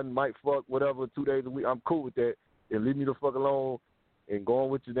 have fun, might fuck, whatever. 2 days a week, I'm cool with that. And leave me the fuck alone and go on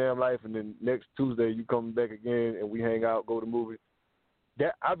with your damn life. And then next Tuesday you come back again and we hang out, go to the movie.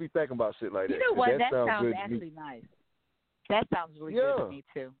 That I be thinking about shit like that. You know what? That sounds actually nice. That sounds really good to me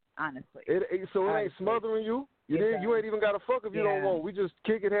too, honestly. So it ain't smothering you. You ain't even got to fuck if you don't want. We just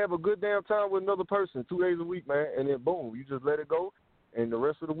kick it, have a good damn time with another person 2 days a week, man, and then boom, you just let it go, and the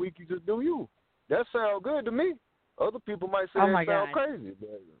rest of the week you just do you. That sounds good to me. Other people might say that sounds crazy,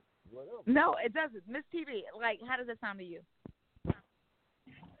 but whatever. No, it doesn't. Miss TV, like, how does that sound to you?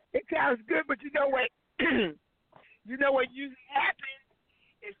 It sounds good, but you know what? You know what usually happens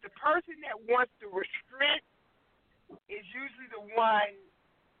is the person that wants to restrict is usually the one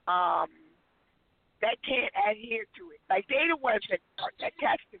that can't adhere to it. Like, they the ones that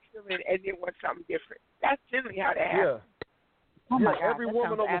catch the feeling and then want something different. That's generally how that happens. Oh my God, every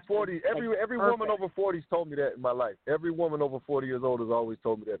woman over 40, every woman over 40's told me that in my life. Every woman over 40 years old has always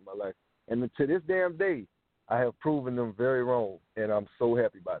told me that in my life. And to this damn day, I have proven them very wrong, and I'm so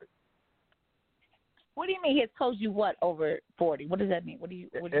happy about it. What do you mean he has told you what over 40? What does that mean? What do you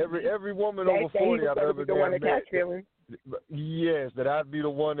Every woman over 40 I've ever met. Feeling. Yes, that I'd be the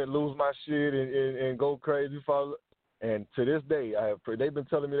one that lose my shit and go crazy for. And to this day, they've been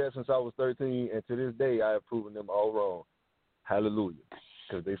telling me that since I was 13, and to this day, I have proven them all wrong. Hallelujah,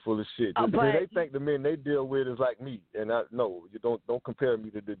 because they full of shit. They think the men they deal with is like me, and you don't compare me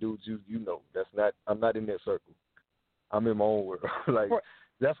to the dudes you know. That's not. I'm not in that circle. I'm in my own world.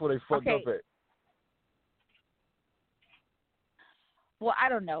 That's where they fucked up at. Well, I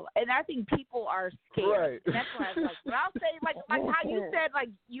don't know, and I think people are scared. Right. That's why I was like, but I'll say like how you said like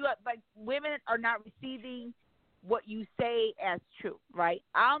women are not receiving what you say as true, right?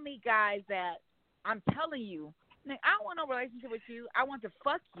 I'll meet guys that I'm telling you, I don't want no relationship with you. I want to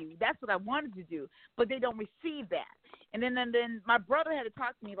fuck you. That's what I wanted to do, but they don't receive that. And then my brother had to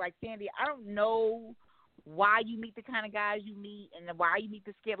talk to me like, Sandy, I don't know why you meet the kind of guys you meet and why you meet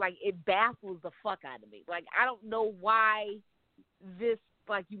the scared. Like, it baffles the fuck out of me. Like, I don't know why this,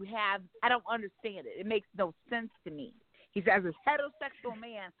 like, you have, I don't understand it. It makes no sense to me. He says, as a heterosexual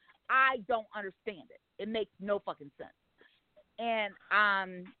man, I don't understand it. It makes no fucking sense. And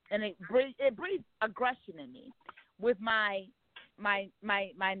it breeds aggression in me with my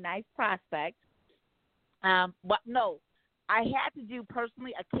nice prospect. But no, I had to do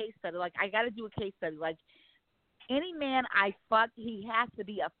personally a case study. Like, I got to do a case study. Like, any man I fuck, he has to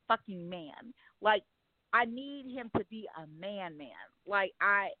be a fucking man. Like, I need him to be a man. Like,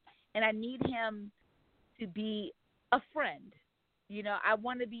 I need him to be a friend. You know, I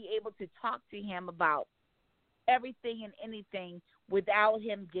want to be able to talk to him about everything and anything without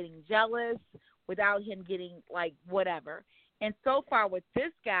him getting jealous, without him getting, like, whatever. And so far with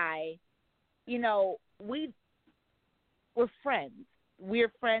this guy, you know, we're friends.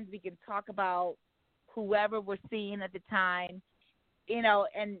 We're friends. We can talk about whoever we're seeing at the time, you know,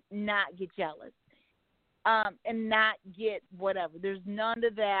 and not get jealous. And not get whatever. There's none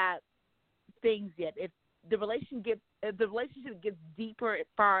of that things yet. If the relationship gets deeper as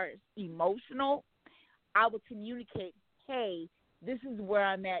far as emotional, I will communicate, hey, this is where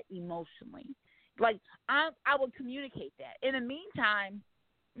I'm at emotionally. Like, I will communicate that. In the meantime,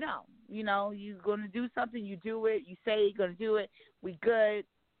 no. You know, you're going to do something, you do it. You say you're going to do it. We good.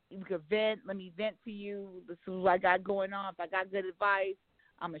 We could vent. Let me vent to you. This is what I got going on. If I got good advice,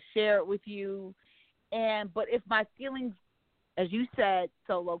 I'm going to share it with you. But if my feelings, as you said,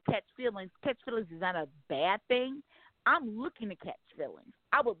 Solo, catch feelings is not a bad thing. I'm looking to catch feelings.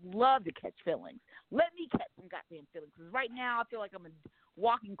 I would love to catch feelings. Let me catch some goddamn feelings. Because right now I feel like I'm a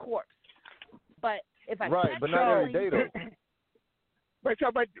walking corpse. But if I catch but not every day though.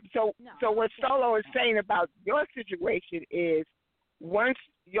 So what Solo is saying about your situation is, once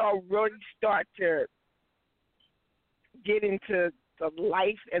y'all really start to get into the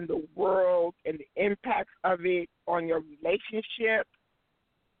life and the world and the impacts of it on your relationship,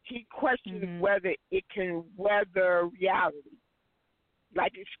 he questions whether it can weather reality.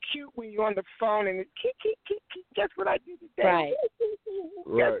 Like, it's cute when you're on the phone and it's, guess what I did today?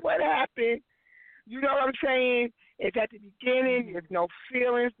 Right. Guess what happened? You know what I'm saying? It's at the beginning. There's no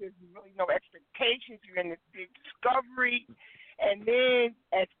feelings. There's really no expectations. You're in this big discovery. And then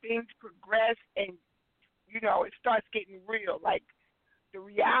as things progress and, you know, it starts getting real, like, the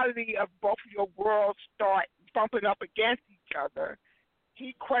reality of both of your worlds start bumping up against each other,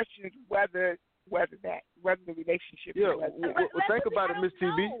 he questions whether the relationship. Yeah, think about it, Miss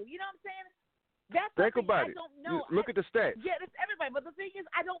TV. You know what I'm saying? That's think about I it. don't know. Look at the stats. Yeah, that's everybody. But the thing is,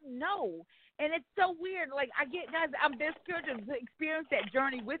 I don't know, and it's so weird. Like, I get guys, they're scared to experience that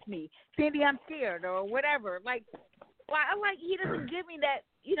journey with me. Sandy, I'm scared, or whatever. Like, he doesn't give me that,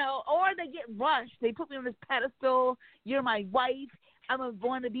 you know. Or they get rushed. They put me on this pedestal. You're my wife. I'm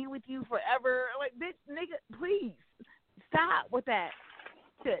going to be with you forever. Like, bitch, nigga, please stop with that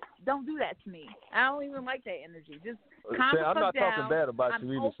shit. Don't do that to me. I don't even like that energy. Just I'm not talking bad about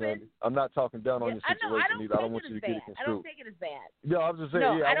you either, Sandy. I'm not talking down on your situation either. I don't want you to get it construed. I don't take it as bad. Yeah, I'm just saying.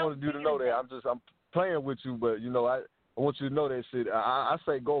 I wanted you to know that. I'm playing with you, but I want you to know that shit. I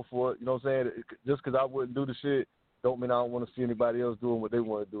say go for it. You know what I'm saying? Just because I wouldn't do the shit, don't mean I don't want to see anybody else doing what they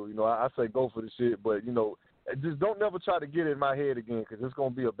want to do. I say go for the shit, but just don't never try to get in my head again, because it's gonna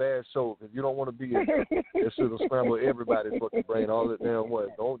be a bad show. Because you don't want to be in that shit'll scramble everybody's fucking brain all the damn way.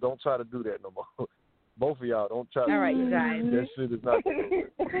 Don't try to do that no more. Both of y'all don't try. All right, you guys. That shit is not.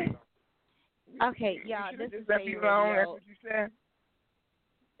 Okay, yeah, this is let me alone. That's what you said.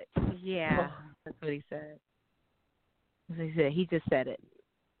 Yeah, that's what he said. He just said it.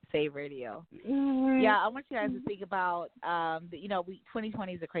 Save radio. Mm-hmm. Yeah, I want you guys to think about,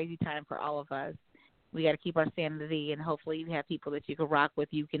 2020 is a crazy time for all of us. We got to keep our sanity, and hopefully you have people that you can rock with,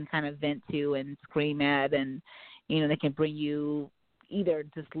 you can kind of vent to and scream at, and, they can bring you either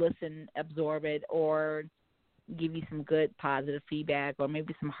just listen, absorb it, or give you some good, positive feedback, or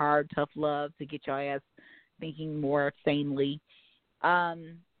maybe some hard, tough love to get your ass thinking more sanely. I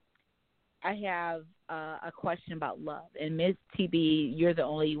have a question about love, and Ms. TB, you're the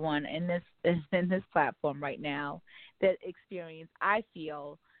only one in this platform right now that experience, I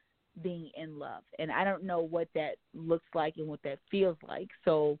feel, being in love, and I don't know what that looks like and what that feels like.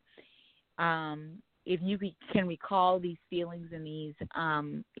 So, if you can recall these feelings and these,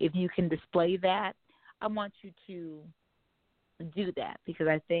 if you can display that, I want you to do that, because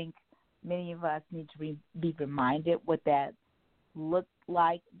I think many of us need to be reminded what that looked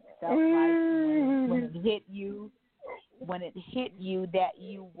like, felt like when it hit you, that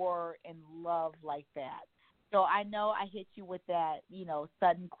you were in love like that. So I know I hit you with that,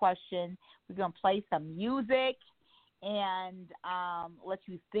 sudden question. We're going to play some music and let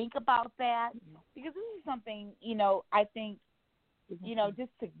you think about that, because this is something, I think,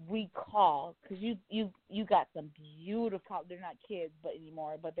 just to recall, because you got some beautiful, they're not kids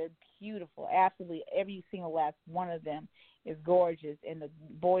anymore, but they're beautiful. Absolutely every single last one of them is gorgeous, and the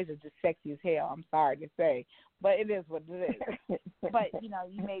boys are just sexy as hell. I'm sorry to say, but it is what it is. But,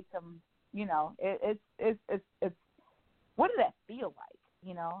 you made some, it's what does that feel like,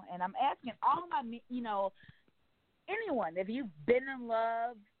 And I'm asking all my, anyone, if you've been in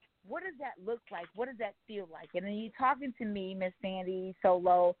love, what does that look like? What does that feel like? And then you're talking to me, Miss Sandy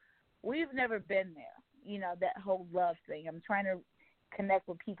Solo. We've never been there, that whole love thing. I'm trying to connect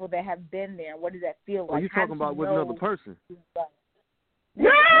with people that have been there. What does that feel like? Are you talking about with another person?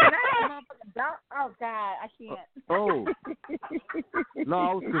 Oh, God, I can't. Oh. No,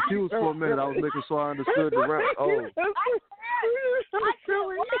 I was confused for a minute. I was making sure I understood the rap. Oh. I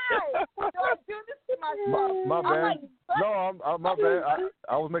do this to myself. My bad. My bad.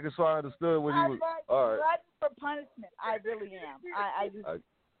 I was making sure I understood what he was. All right. Glad for punishment. I really am. I just.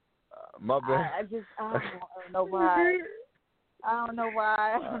 My bad. I don't know why. I don't know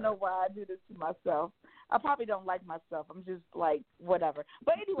why I do this to myself. I probably don't like myself. I'm just like, whatever.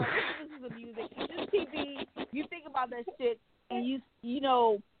 But anyway, this is the music. Just TV, you think about that shit, and you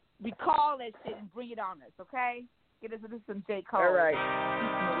recall that shit and bring it on us, okay? Get us into some J. Cole. All right.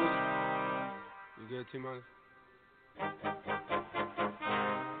 You good, T-Money?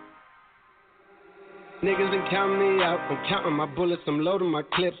 Niggas been counting me out, I'm counting my bullets, I'm loading my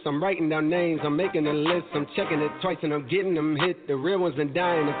clips, I'm writing down names, I'm making a list, I'm checking it twice and I'm getting them hit. The real ones been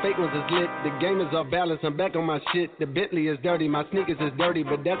dying, the fake ones is lit, the game is off balance, I'm back on my shit. The Bentley is dirty, my sneakers is dirty,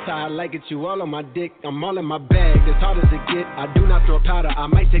 but that's how I like it, you all on my dick, I'm all in my bag, as hard as it get. I do not throw powder, I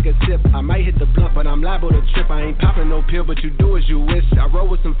might take a sip, I might hit the blunt, but I'm liable to trip. I ain't popping no pill, but you do as you wish. I roll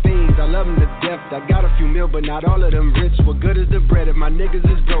with some fiends, I love them to death, I got a few mil, but not all of them rich. What good is the bread if my niggas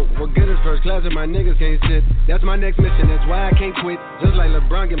is broke? What good is first class if my niggas can't sit? That's my next mission, that's why I can't quit. Just like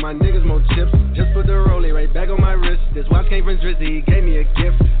LeBron, get my niggas more chips. Just put the rollie right back on my wrist. This watch came from Drizzy, he gave me a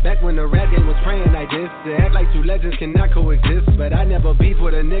gift. Back when the rap game was praying like this. To act like two legends cannot coexist. But I never beef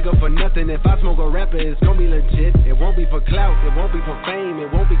with a nigga for nothing. If I smoke a rapper, it's gonna be legit. It won't be for clout, it won't be for fame.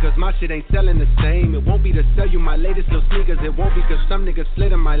 It won't be cause my shit ain't selling the same. It won't be to sell you my latest little sneakers. It won't be cause some niggas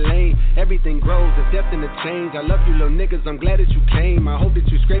slid in my lane. Everything grows, there's depth in the change. I love you little niggas, I'm glad that you came. I hope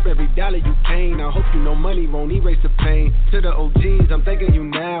that you scrape every dollar you came. I hope you know money won't erase the pain. To the OGs, I'm thanking you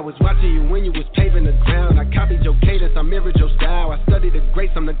now. Was watching you when you was paving the town. I copied your cadence, I mirrored your style. I studied the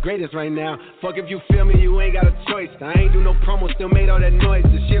greats, I'm the greatest right now. Fuck if you feel me, you ain't got a choice. I ain't do no promo, still made all that noise.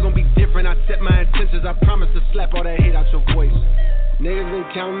 This shit gon' be different, I set my intentions. I promise to slap all that hate out your voice. Niggas been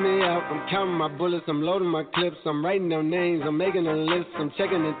counting me out, I'm counting my bullets, I'm loading my clips, I'm writing down names, I'm making a list, I'm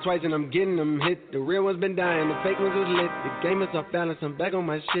checking it twice and I'm getting them hit. The real ones been dying, the fake ones is lit, the game is off balance, I'm back on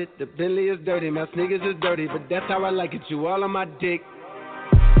my shit. The Bentley is dirty, my sneakers is dirty, but that's how I like it, you all on my dick.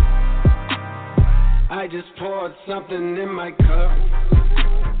 I just poured something in my cup.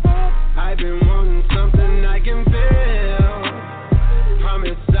 I've been wanting something I can feel.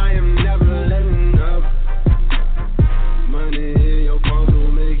 Promise I am never letting up. Money in your phone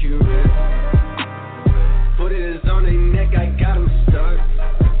will make you rich. Put it on their neck, I got them stuck.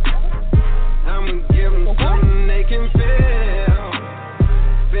 I'ma give them something they can feel.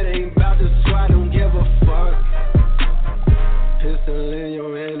 If it ain't about the swat, don't give a fuck. Pistol in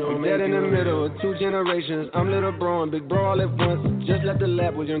your hand, don't make dead in the middle of two generations. I'm little bro and big bro all at once. Just left the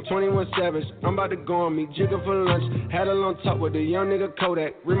lab with young 21 Savage. I'm about to go on me, jigger for lunch. Had a long talk with a young nigga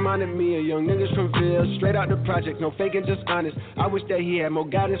Kodak. Reminded me of young niggas from Ville. Straight out the project, no faking, just honest. I wish that he had more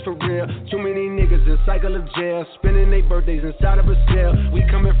guidance for real. Too many niggas in cycle of jail, spending their birthdays inside of a cell. We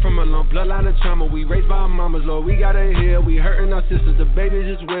coming from a long bloodline of trauma. We raised by our mamas, Lord, we gotta heal. We hurting our sisters, the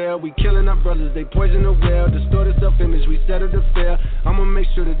babies as well. We killing our brothers, they poison the well. Distorted self-image, we settle to fail. I'ma make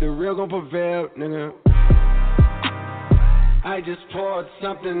sure that the real gon' prevail, nigga. I just poured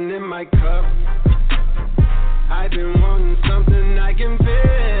something in my cup. I've been wanting something I can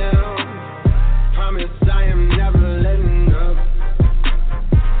feel. Promise I am never letting up.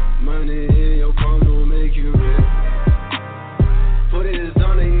 Money in your phone will make you rich. Put it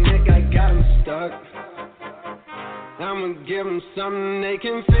on their neck, I got them stuck. I'ma give them something they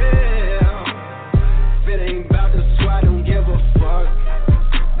can feel. If it ain't about the swat, don't give a fuck.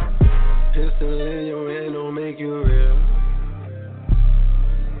 Pistol in your hand don't make you real.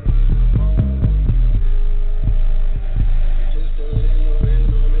 Pistol in your hand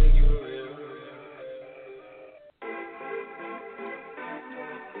don't make you real.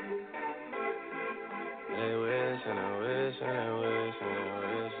 They wish and they wish and they wish and they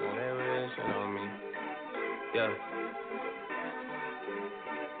wish and they wishing on me. Yeah.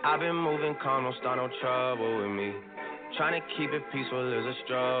 I've been moving calm, don't start no trouble with me. Trying to keep it peaceful is a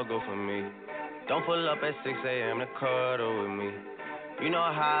struggle for me. Don't pull up at 6 a.m. to cuddle with me. You know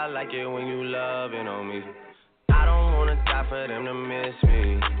how I like it when you loving on me. I don't wanna die for them to miss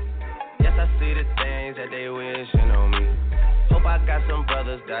me. Yes, I see the things that they wishing on me. Hope I got some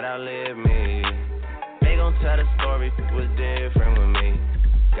brothers that outlive me. They gon' tell the story if it was different with me.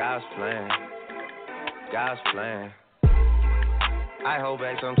 God's plan, God's plan. I hold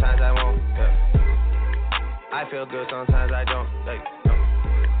back, sometimes I won't, yeah. I feel good, sometimes I don't, like, no.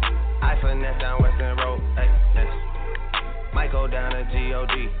 I finesse down Western Road, like, yes. Might go down to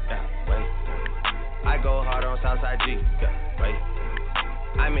G.O.D., yeah, wait. I go hard on Southside G, yeah, wait.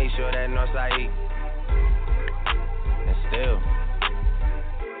 I make sure that Northside E. And still,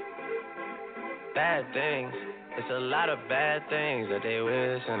 bad things. It's a lot of bad things that they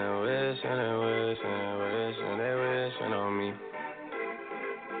wish and they wish and they wish and they wish and they wishing on me.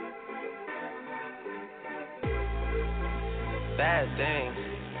 Bad things.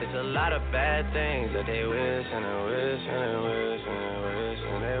 It's a lot of bad things that they wish and they wish and they wish and they wish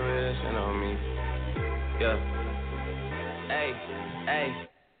and they wishing on me. Yeah. Hey, hey.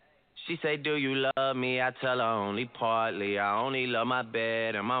 She say, do you love me? I tell her only partly. I only love my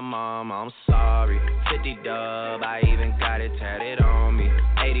bed and my mom. I'm sorry. 50 dub, I even got it tatted on me.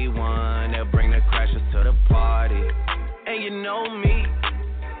 81, they'll bring the crashers to the party. And you know me,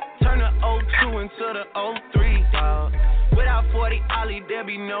 turn the 02 into the 03, dog. Without 40 Ollie, there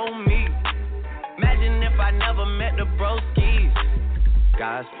be no me. Imagine if I never met the broskies.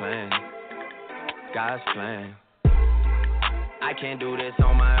 God's plan, God's plan. I can't do this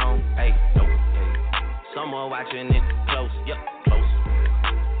on my own, hey, no, hey. Someone watching it close, yup, close.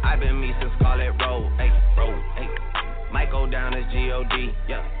 I've been me since Scarlet Road, hey, Might go down to G.O.D.,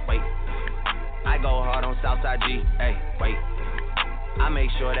 yeah, wait. I go hard on Southside G, hey, wait. I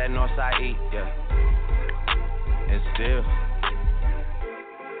make sure that Northside E, yeah. And still,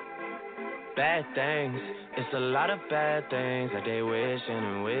 bad things. It's a lot of bad things that they wishing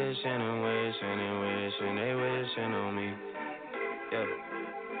and wishing and wishing and wishing. They wishing on me. Yeah.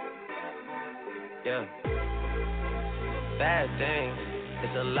 Yeah. Bad things.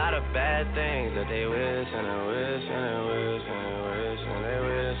 It's a lot of bad things that they wishing and wishing and wishing and wishing. They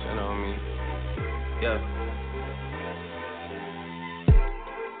wishing on me. Yeah.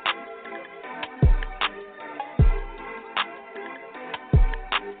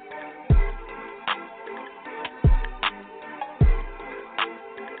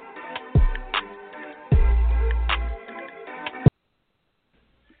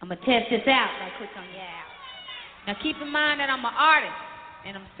 I'm going to test this out right quick on your out. Now keep in mind that I'm an artist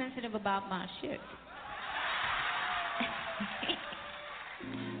and I'm sensitive about my shit.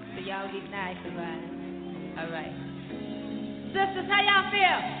 So y'all get nice about it. All right. Sisters, how y'all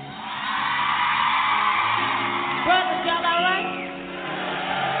feel? Brothers, y'all all right?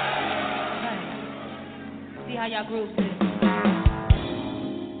 how y'all groups is.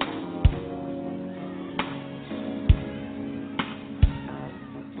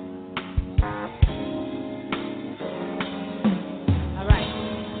 All right.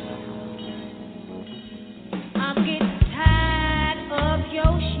 I'm getting tired of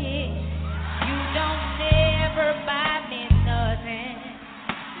your shit. You don't never buy me nothing.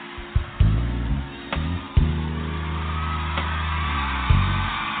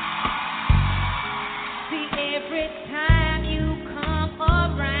 See, every time you come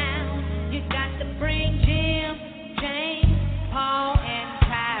around, you got to bring Jim, James, Paul, and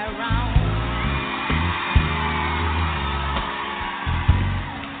Tyrone.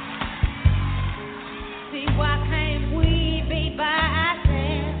 See, why can't we be by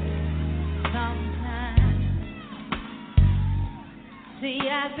ourselves sometimes? See,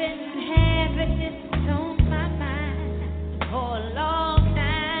 I've been having this on my mind for a long time.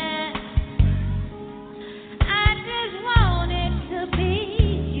 I just want it to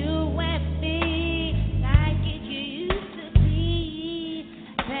be you and me like it used to be,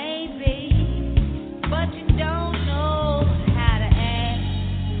 baby. But you don't know how to act.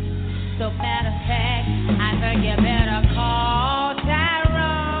 So matter of fact, I think you better call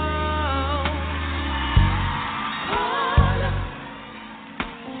Tyrone. Call him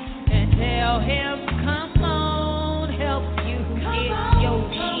and tell him, come on, help you get your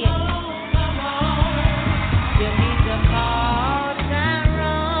shit. You need to call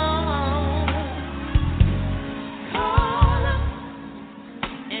Tyrone. Call him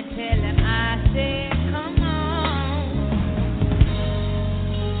and tell him I said, come on.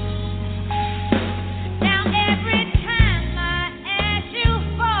 Now every time I ask you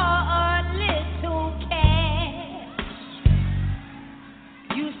for a little cash,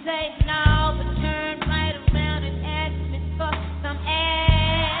 you say no, but turn right around and ask me for some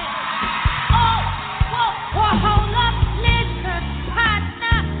ass. Oh, whoa, hold up, listen,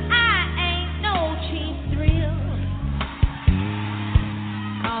 partner, I ain't no cheap thrill.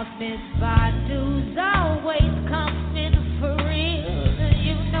 'Cause Miss Badu's always coming for real.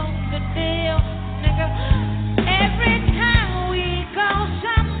 You know the deal, nigga. Every time we go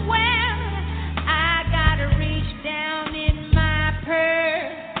somewhere, I gotta reach down in my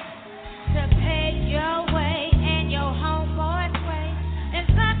purse to pay your way and your homeboy's way, and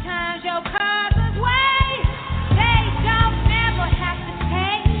sometimes your cousin's way. They don't never have to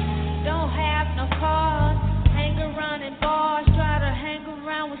pay, don't have no cars, hang around in bars, try to hang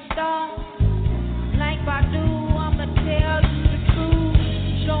around with stars. Like Badu, I'ma tell you the truth,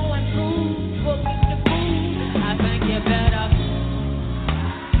 show and prove, booking the food. I think you better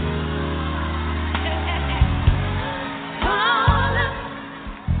call him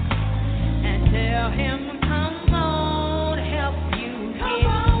and tell him, come on, help you get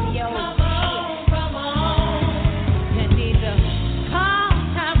your shit. Come on. You need to call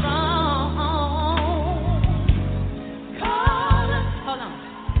Tyrone. Call him. Hold on.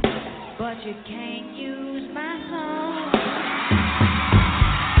 But you can't use my song.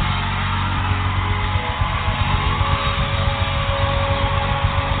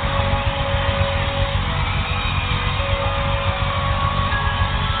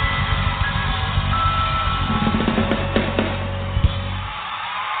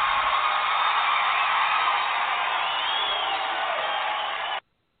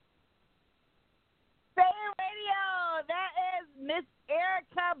 Say Radio. That is Miss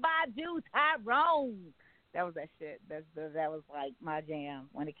Erica Badu Tyrone. That was that shit. That was like my jam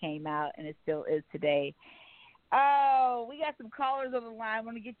when it came out, and it still is today. Oh, we got some callers on the line. I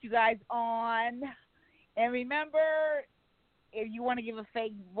want to get you guys on. And remember, if you want to give a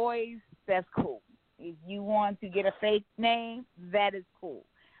fake voice, that's cool. If you want to get a fake name, that is cool.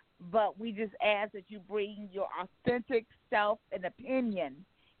 But we just ask that you bring your authentic self and opinion,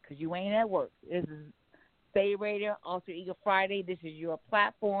 because you ain't at work. This is Say Radio, Alter Ego Friday. This is your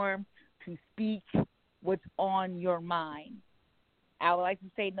platform to speak what's on your mind. I would like to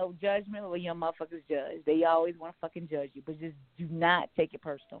say no judgment, but your motherfuckers judge. They always want to fucking judge you, but just do not take it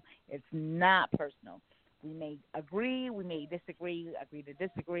personal. It's not personal. We may agree, we may disagree, agree to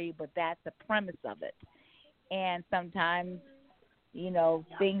disagree, but that's the premise of it. And sometimes, you know,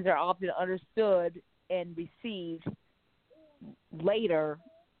 things are often understood and received later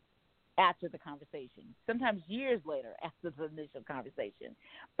after the conversation, sometimes years later after the initial conversation.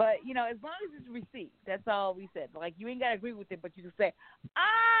 But, you know, as long as it's received, that's all we said. Like, you ain't got to agree with it, but you can say,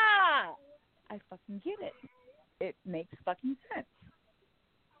 I fucking get it. It makes fucking sense.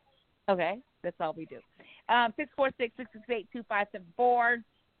 Okay, that's all we do. 646-668-2574.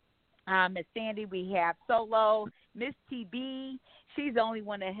 Miss Sandy, we have Solo. Miss TB, she's the only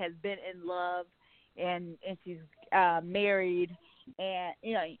one that has been in love. and she's married, and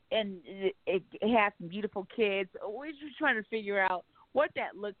and it has some beautiful kids. We're just trying to figure out what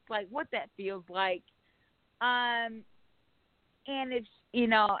that looks like, what that feels like, and if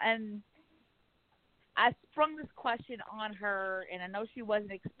and I sprung this question on her, and I know she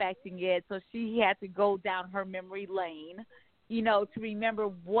wasn't expecting it, so she had to go down her memory lane, to remember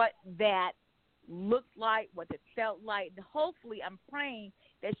what that looked like, what it felt like. And hopefully, I'm praying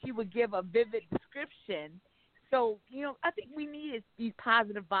that she would give a vivid description. So, I think we need these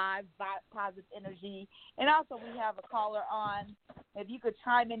positive vibes, positive energy. And also, we have a caller on. If you could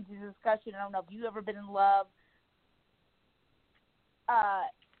chime into the discussion, I don't know if you've ever been in love.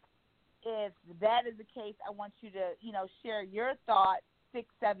 If that is the case, I want you to, share your thoughts,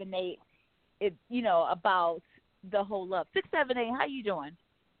 678, about the whole love. 678, how you doing?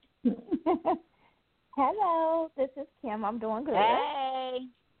 Hello, this is Kim. I'm doing good. Hey.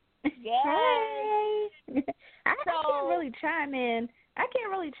 Yay. I can't really chime in. I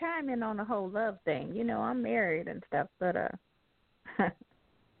can't really chime in on the whole love thing. I'm married and stuff, but I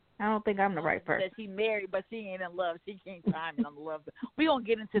don't think I'm the right person. She's married, but she ain't in love. She can't chime in on the love. We're going to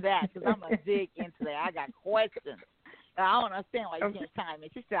get into that because I'm going to dig into that. I got questions. I don't understand why you can't chime in.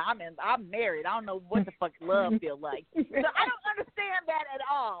 She said, I'm married. I don't know what the fuck love feel like. So I don't understand that at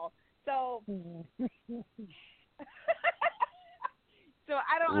all. So,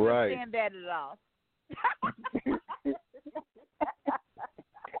 I don't understand that at all.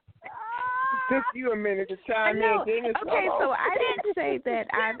 Took you a minute to chime in. Okay, so I didn't say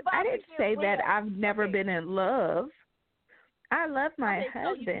that I've never been in love. I love my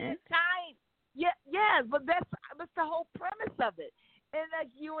husband. Yes, but that's the whole premise of it. And like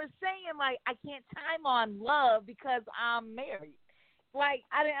you were saying, like I can't time on love because I'm married. Like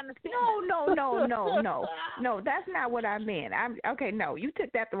I didn't understand. No, that's not what I meant. No, you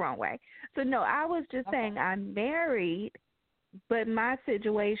took that the wrong way. So no, I was just saying I'm married. But my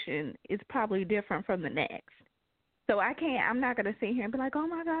situation is probably different from the next. So I'm not going to sit here and be like, oh,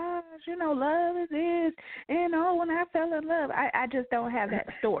 my gosh, love is this. And, when I fell in love. I just don't have that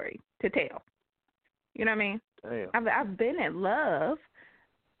story to tell. You know what I mean? Damn. I've been in love.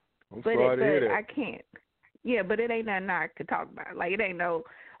 But I can't. Yeah, but it ain't nothing I could talk about. Like, it ain't no,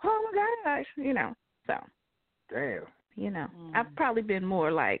 oh, my gosh, So. Damn. I've probably been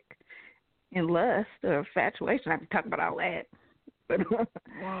more like in lust or infatuation. I can talk about all that. But in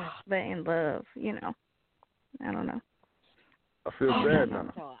love, I don't know. I feel bad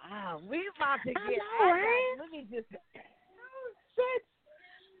now. We about to get. Let me just. Oh shit.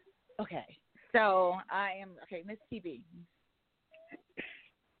 Okay, so I am Miss TV.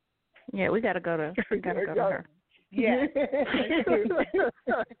 Yeah, we gotta go to her. Yeah.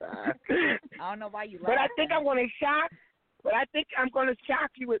 I don't know why you. But I think I'm going to shock. But I think I'm going to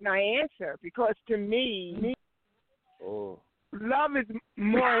shock you with my answer because to me. Love is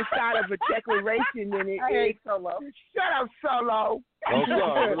more inside of a declaration than it is. Solo. Shut up, Solo. I'm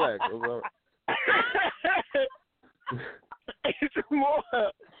sorry, relax.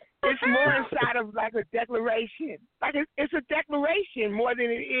 It's more inside of like a declaration. Like it's a declaration more than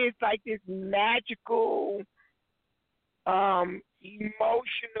it is like this magical, emotional.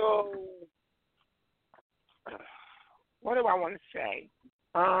 What do I want to say?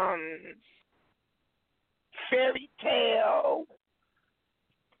 Fairy tale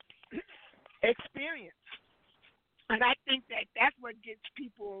experience. And I think that's what gets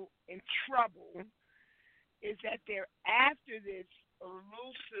people in trouble is that they're after this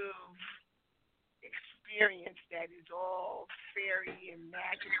elusive experience that is all fairy and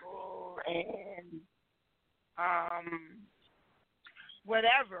magical and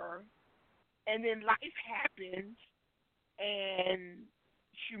whatever. And then life happens and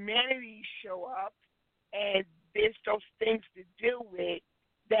humanity show up and there's those things to deal with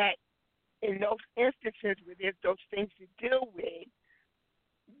that in those instances where there's those things to deal with,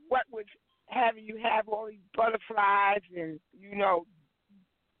 what was having you have all these butterflies and,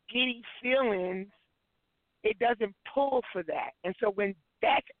 giddy feelings, it doesn't pull for that. And so when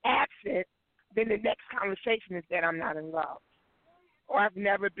that's absent, then the next conversation is that I'm not in love or I've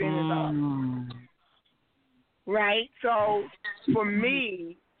never been in love. Right? So for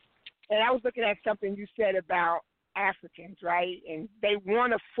me, and I was looking at something you said about Africans, right? And they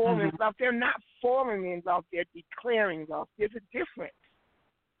want to fall in love. They're not falling in love. They're declaring love. There's a difference.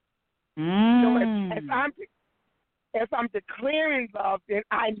 So if I'm declaring love, then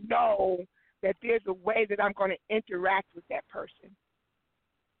I know that there's a way that I'm going to interact with that person.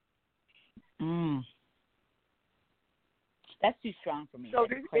 That's too strong for me. So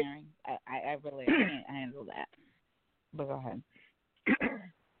declaring. I really can't handle that. But go ahead.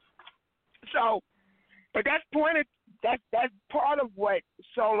 So But that's part of what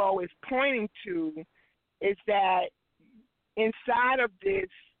Solo is pointing to, is that inside of this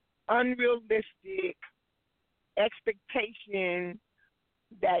unrealistic expectation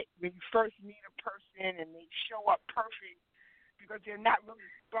that when you first meet a person and they show up perfect because they're not really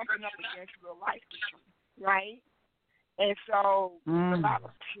bumping up against real life with you, right? And so there's a lot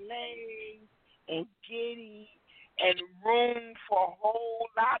of play and giddy and room for a whole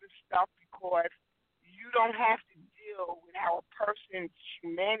lot of stuff because you don't have to deal with how a person's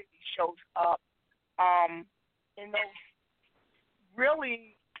humanity shows up in those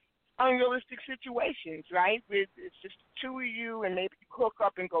really unrealistic situations, right? It's just the two of you, and maybe you hook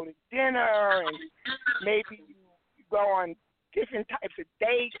up and go to dinner, and maybe you go on different types of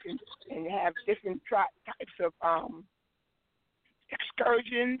dates and have different types of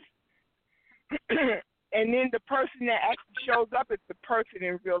excursions. And then the person that actually shows up is the person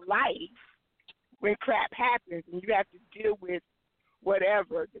in real life when crap happens, and you have to deal with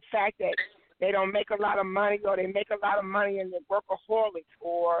whatever. The fact that they don't make a lot of money, or they make a lot of money and they're workaholics,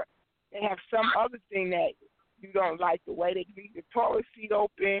 or they have some other thing that you don't like, the way they leave the toilet seat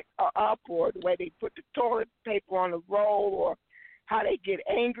open or up, or the way they put the toilet paper on the roll, or how they get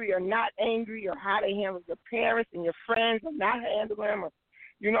angry or not angry, or how they handle your parents and your friends or not handle them, or,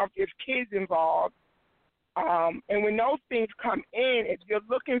 you know, if there's kids involved. And when those things come in, if you're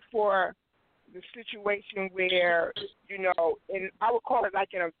looking for the situation where, you know, and I would call it like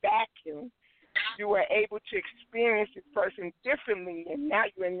in a vacuum, you were able to experience this person differently, and now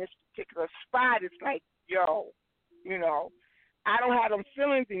you're in this particular spot, it's like, yo, you know, I don't have them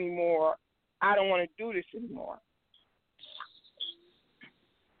feelings anymore. I don't want to do this anymore.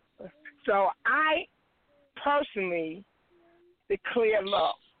 So I personally declare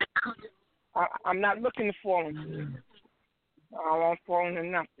love. I'm not looking to fall into it. I won't fall into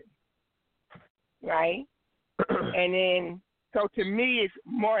nothing. Right? And then, so to me, it's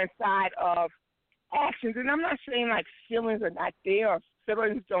more inside of actions. And I'm not saying like feelings are not there or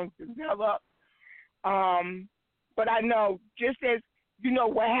feelings don't develop. But I know, just as, you know,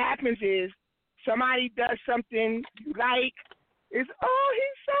 what happens is somebody does something you like, it's, oh,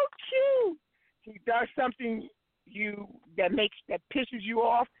 he's so cute. He does something that pisses you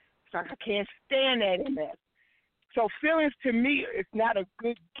off. It's like, I can't stand that in that. So feelings to me is not a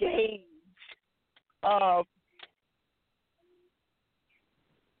good gauge of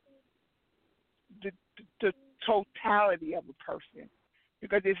the totality of a person,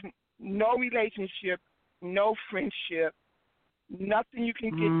 because there's no relationship, no friendship, nothing you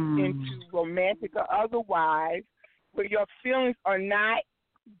can get into, romantic or otherwise, where your feelings are not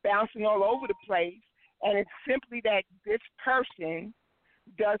bouncing all over the place, and it's simply that this person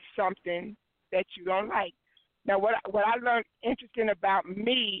does something that you don't like. Now, what I learned interesting about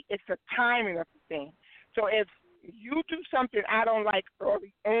me, it's the timing of the thing. So if you do something I don't like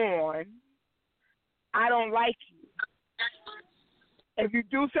early on, I don't like you. If you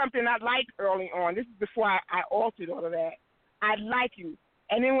do something I like early on, this is before I altered all of that, I like you.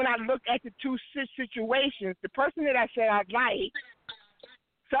 And then when I look at the two situations, the person that I said I like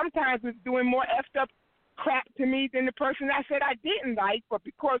sometimes was doing more effed up crap to me than the person I said I didn't like, but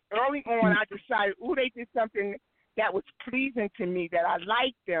because early on I decided, they did something that was pleasing to me, that I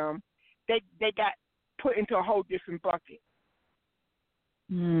liked them, they got put into a whole different bucket.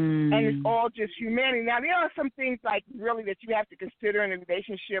 And it's all just humanity. Now, there are some things like really that you have to consider in a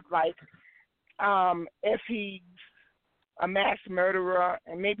relationship, like if he's a mass murderer,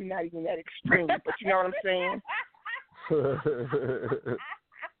 and maybe not even that extreme, but you know what I'm saying?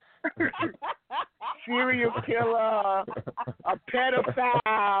 Serial killer, a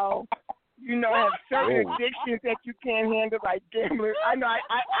pedophile, you know, have certain addictions that you can't handle, like gambling. I know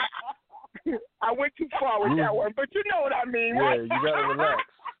I went too far with that one, but you know what I mean, yeah, right? You gotta relax.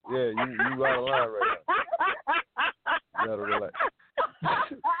 Yeah, you out of line right now. You gotta relax.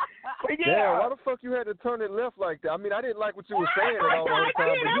 Damn, why the fuck you had to turn it left like that? I mean, I didn't like what you were saying all the whole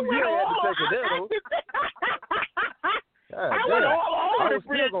time, but you had to take it there, though. I went all over the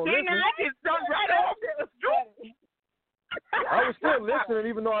place. I just jumped right off there. I was still listening,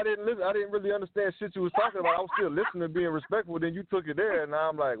 even though I didn't really understand shit you was talking about. I was still listening and being respectful. Then you took it there, and now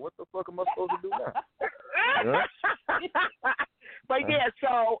I'm like, what the fuck am I supposed to do now? Yeah? But yeah,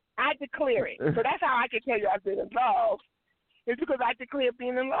 so I declare it. So that's how I can tell you I've been in love. It's because I declare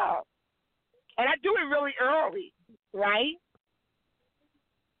being in love, and I do it really early, right?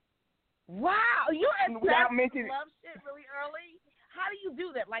 Wow, you assess love shit really early? How do you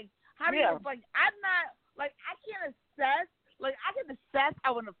do that? Like, how do you, like, I'm not, like, I can't assess, like, I can assess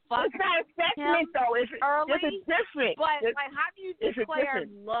I want to fuck him. It's not assessment, though. It's early, different. But, like, how do you declare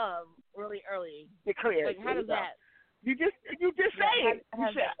love really early. Declare. Like, how does that? You just say it. You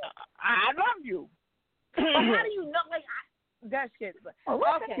say, I love you. But how do you know? Like, that shit.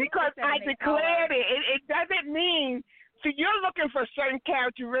 Okay. Because I declared it. It doesn't mean. So you're looking for certain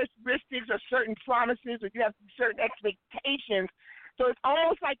characteristics or certain promises, or you have certain expectations. So it's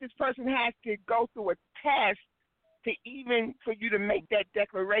almost like this person has to go through a test to even for you to make that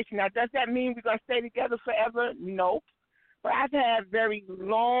declaration. Now, does that mean we're going to stay together forever? Nope. But I've had very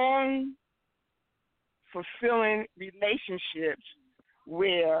long, fulfilling relationships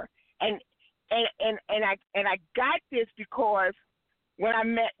where, and I got this because when I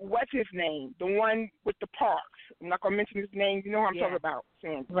met, what's his name? The one with the parks. I'm not going to mention his name. You know who I'm talking about,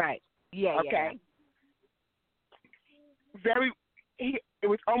 Sandy. Right. Yeah, okay. It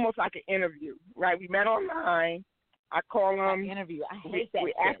was almost like an interview, right? We met online. I call him. Interview. I hate that.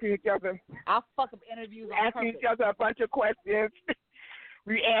 We asking each other. I'll fuck up interviews. Asking each other a bunch of questions.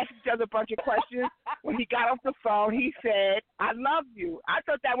 We asked each other a bunch of questions. When he got off the phone, he said, "I love you." I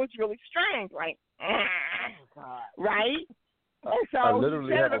thought that was really strange, like, right? And so I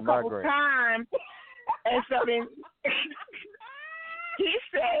literally he said have it a couple times, and so then he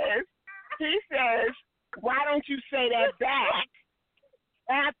says, "Why don't you say that back?"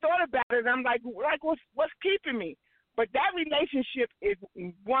 And I thought about it. And I'm like, what's keeping me? But that relationship is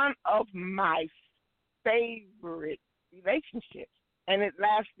one of my favorite relationships, and it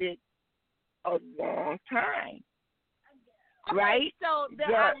lasted a long time. Okay, right? So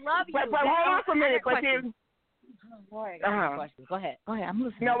I love you. But hold on for a minute. But then, Go ahead. I'm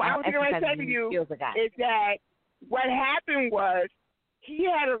listening. No, I was going to say to you is that what happened was he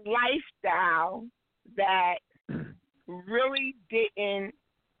had a lifestyle that really didn't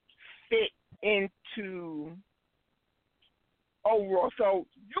fit into overall. So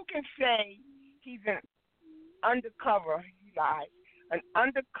you can say he's an undercover, an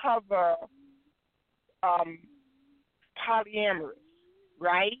undercover polyamorous,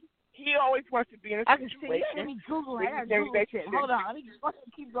 right? He always wants to be in a situation. Let me Google it. I gotta Google shit. Hold on. Let me just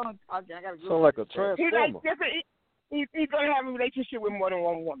keep going. I gotta Google. So like a transformer. He's like different. He's going to have a relationship with more than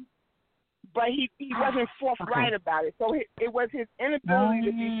one woman. But he wasn't forthright about it. So it was his inability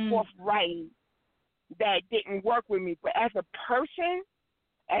to be forthright that didn't work with me. But as a person,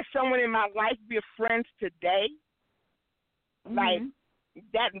 as someone in my life, we're friends today, like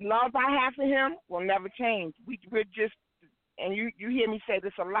that love I have for him will never change. We're just, and you hear me say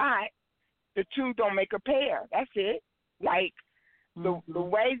this a lot, the two don't make a pair. That's it. Like the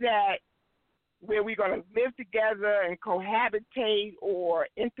way that where we're going to live together and cohabitate or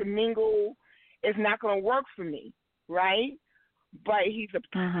intermingle is not going to work for me, right? But he's a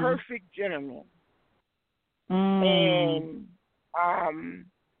perfect gentleman. And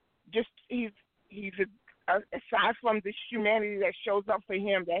just he's aside from the humanity that shows up for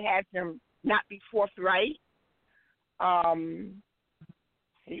him that has him not be forthright,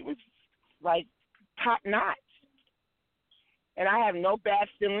 he was like top notch. And I have no bad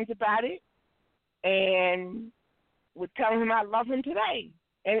feelings about it. And would tell him I love him today.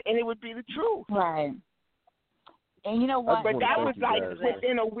 And it would be the truth. Right. And you know what? But that was like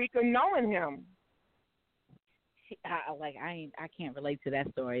within a week of knowing him. I can't relate to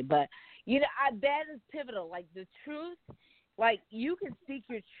that story. But, that is pivotal. Like, the truth, like, you can speak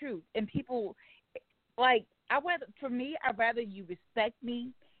your truth. And people, like, I'd rather you respect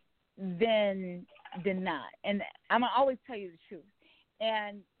me than not. And I'm going to always tell you the truth.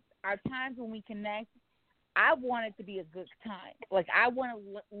 And our times when we connect, I want it to be a good time. Like, I want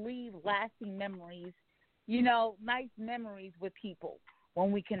to leave lasting memories, nice memories with people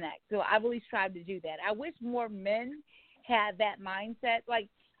when we connect. So I really strive to do that. I wish more men had that mindset. Like,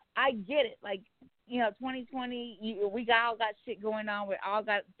 I get it. Like, 2020, we all got shit going on. We all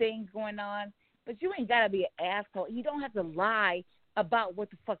got things going on. But you ain't got to be an asshole. You don't have to lie about what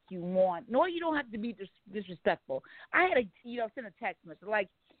the fuck you want, nor you don't have to be disrespectful. I had send a text message like,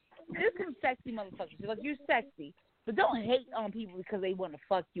 "There's some sexy motherfuckers. Like, you're sexy, but don't hate on people because they want to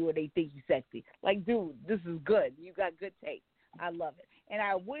fuck you or they think you're sexy. Like, dude, this is good. You got good taste. I love it. And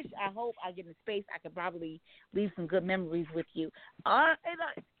I hope I get in space. I could probably leave some good memories with you. But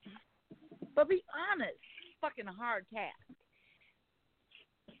be honest, fucking hard task.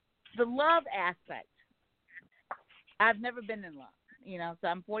 The love aspect. I've never been in love, so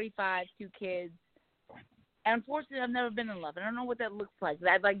I'm 45, 2 kids. And unfortunately, I've never been in love. I don't know what that looks like.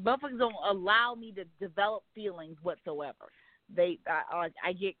 Motherfuckers don't allow me to develop feelings whatsoever. I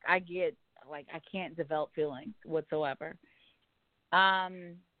can't develop feelings whatsoever.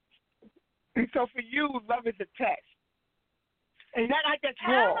 And so for you, love is a test. And that's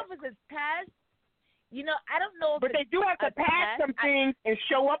wrong. I don't know if it's a test. You know, I don't know if but they do have to pass some things and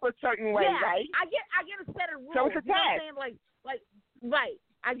show up a certain way, right? I get a set of rules. So it's a you know what I'm test. saying? Like, right.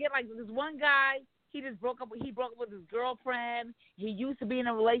 I get like this one guy. He broke up with his girlfriend. He used to be in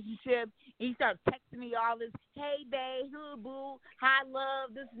a relationship. He started texting me all this, hey babe, hoo boo, hi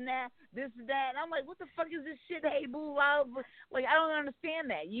love, this and that. And I'm like, what the fuck is this shit? Hey boo, love. Like, I don't understand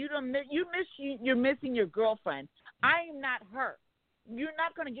that. You're missing your girlfriend. I am not her. You're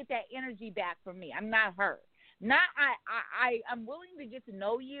not gonna get that energy back from me. I'm not her. I'm willing to get to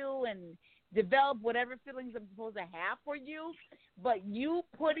know you and develop whatever feelings I'm supposed to have for you, but you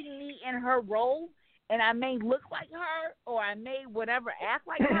putting me in her role, and I may look like her or I may whatever act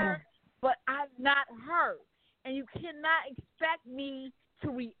like her, but I'm not her. And you cannot expect me to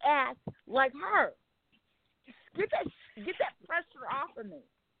react like her. Get that pressure off of me.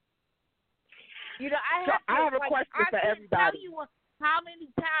 You know, I have a question for everybody. I can't tell you how many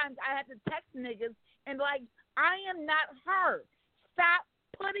times I have to text niggas and like, I am not her. Stop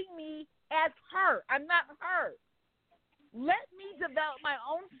putting me as her. I'm not her. Let me develop my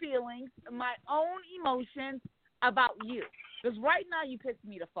own feelings, my own emotions about you. Because right now you piss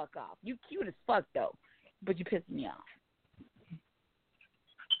me the fuck off. You cute as fuck though, but you piss me off.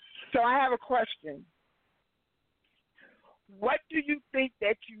 So I have a question. What do you think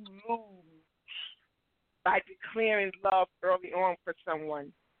that you lose by declaring love early on for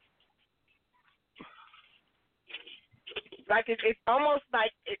someone? Like it's almost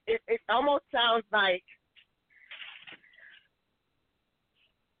like it almost sounds like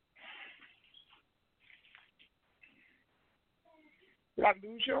did I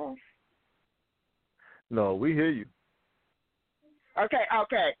lose you? No, we hear you. Okay.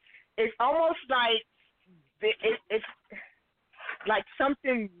 It's almost like it's like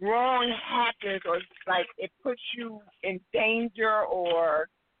something wrong happens, or like it puts you in danger, or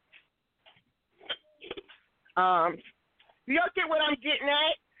you don't get what I'm getting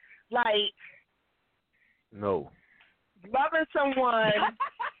at? Like, no. Loving someone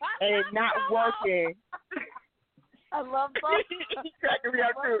and it not working. I love both. He's cracking me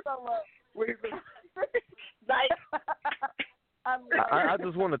up too. Like, I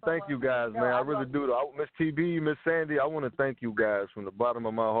just want to thank you guys, man. I really do. Miss TB, Miss Sandy, I want to thank you guys from the bottom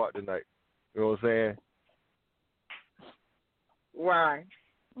of my heart tonight. You know what I'm saying? Why?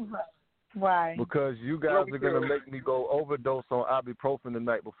 Why? Because you guys are going to make me go overdose on ibuprofen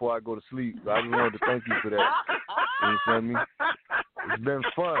tonight before I go to sleep. So I just wanted to thank you for that. You understand me? It's been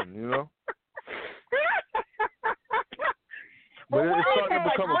fun, you know? But it's starting to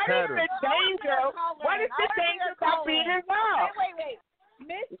become a pattern. What is the danger about being involved? Wait.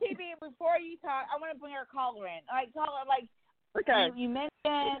 Miss TV, before you talk, I want to bring our caller in. All right, caller, like, okay. You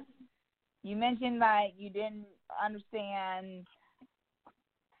mentioned like you didn't understand.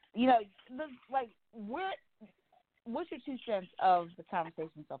 You know, like, what's your 2 cents of the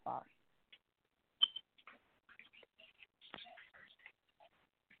conversation so far?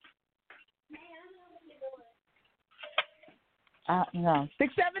 No.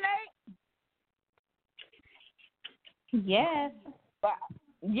 6, 7, 8. Yes. But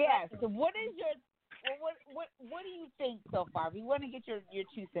yes. So, what is your what do you think so far? We want to get your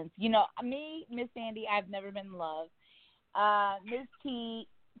 2 cents. You know, me, Miss Sandy, I've never been in love. Miss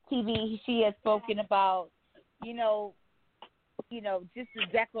TV, she has spoken about, you know, just the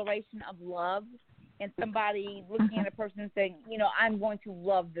declaration of love and somebody looking at a person and saying, you know, I'm going to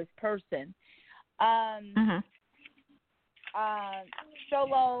love this person.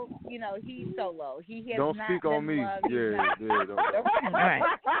 Solo, you know, he's solo. He has don't not speak been on me. loved. Yeah. Don't. All right.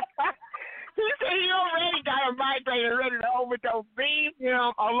 He said he already got a migraine and ready to overdose. Leave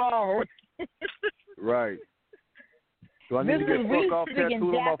him alone. Right. Do I need to get fuck off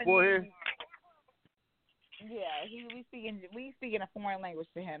tattooed on my forehead? Yeah, we speaking a foreign language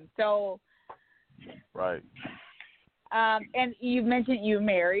to him. So, right. And you mentioned you're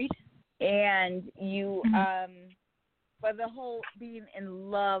married, and you but the whole being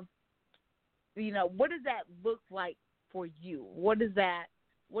in love, you know, what does that look like for you? What's that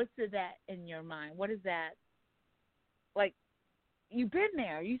in your mind? What is that like? You've been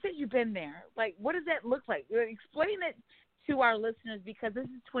there. You said you've been there. Like, what does that look like? Explain it to our listeners, because this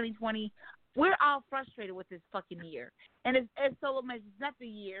is 2020. We're all frustrated with this fucking year. And as Solo mentioned, it's not the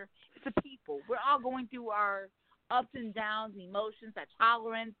year, it's the people. We're all going through our ups and downs, emotions. Our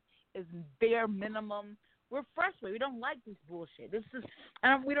tolerance is bare minimum. We're frustrated. We don't like this bullshit.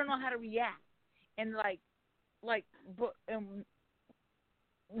 We don't know how to react. And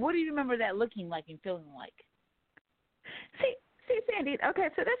what do you remember that looking like and feeling like? See, Sandy. Okay,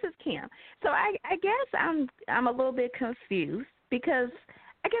 so this is Kim. So I guess I'm a little bit confused, because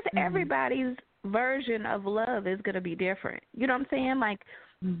I guess everybody's version of love is going to be different. You know what I'm saying? Like,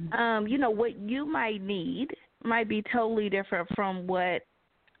 you know, what you might need might be totally different from what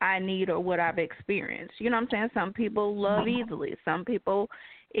I need or what I've experienced. You know what I'm saying? Some people love easily. Some people,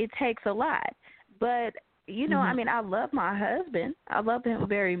 it takes a lot. But, you know, I mean, I love my husband. I love him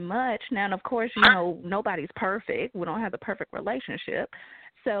very much. Now, and of course, you know, nobody's perfect. We don't have the perfect relationship.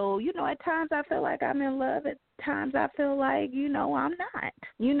 So, you know, at times I feel like I'm in love. At times I feel like, you know, I'm not.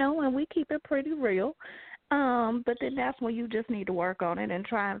 You know, and we keep it pretty real. But then that's when you just need to work on it and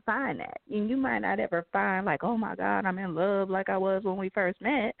try and find that. And you might not ever find like, oh, my God, I'm in love like I was when we first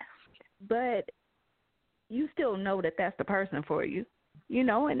met. But you still know that that's the person for you, you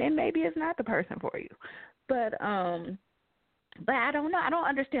know, and then maybe it's not the person for you. But I don't know. I don't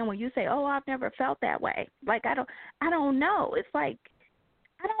understand when you say, oh, I've never felt that way. Like, I don't know. It's like,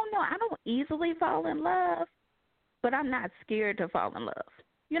 I don't know. I don't easily fall in love, but I'm not scared to fall in love.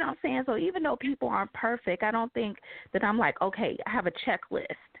 You know what I'm saying? So even though people aren't perfect, I don't think that I'm like, okay, I have a checklist,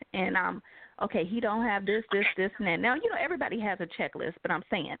 and okay, he don't have this, and that. Now, you know, everybody has a checklist, but I'm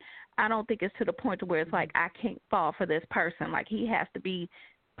saying I don't think it's to the point to where it's like I can't fall for this person. Like he has to be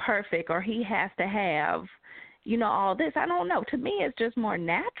perfect or he has to have, you know, all this. I don't know. To me, it's just more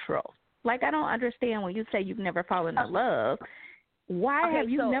natural. Like I don't understand when you say you've never fallen in love. Why have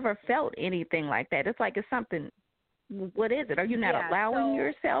you never felt anything like that? It's like it's something. What is it? Are you not allowing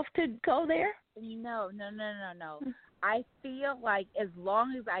yourself to go there? No. I feel like as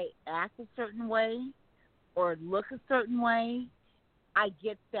long as I act a certain way or look a certain way, I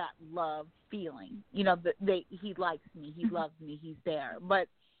get that love feeling. You know, he likes me, he loves me, he's there. But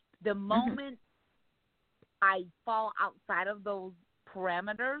the moment I fall outside of those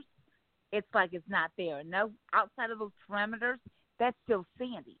parameters, it's like it's not there. No, outside of those parameters, that's still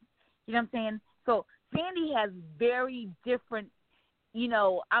Sandy. You know what I'm saying? So Sandy has very different, you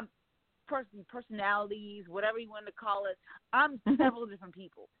know, personalities, whatever you want to call it. I'm several different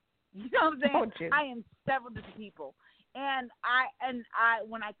people. You know what I'm saying? I am several different people, and I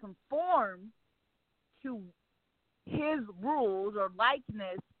when I conform to his rules or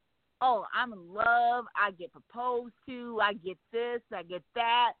likeness, oh, I'm in love. I get proposed to. I get this. I get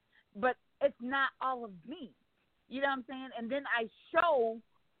that. But it's not all of me. You know what I'm saying? And then I show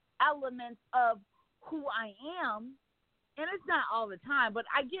elements of who I am, and it's not all the time, but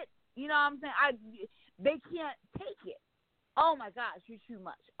I get, you know what I'm saying? They can't take it. Oh my gosh, you're too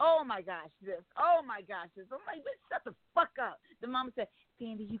much. Oh my gosh, this. Oh my gosh, this. I'm like, bitch, shut the fuck up. The mama said,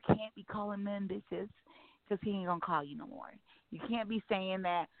 Sandy, you can't be calling men bitches because he ain't gonna call you no more. You can't be saying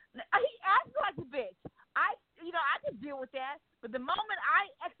that. He acts like a bitch. I can deal with that, but the moment I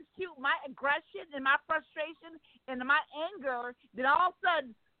execute my aggression and my frustration and my anger, then all of a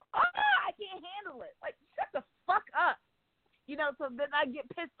sudden, I can't handle it. Like, shut the fuck up. You know, so then I get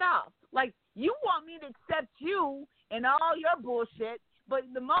pissed off. Like, you want me to accept you and all your bullshit, but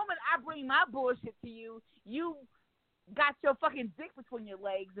the moment I bring my bullshit to you, you got your fucking dick between your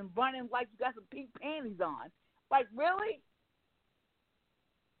legs and running like you got some pink panties on. Like, really?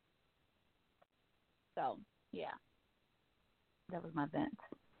 So, yeah. That was my vent.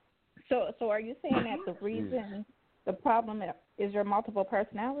 So are you saying that the reason, the problem is your multiple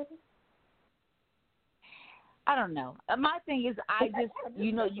personality? I don't know. My thing is, I just,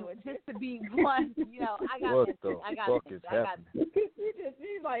 you know, just to be blunt, you know, I got what many. the I got fuck many. is happening?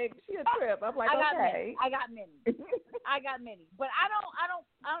 She's like, she a trip. I'm like, okay. I got many. But I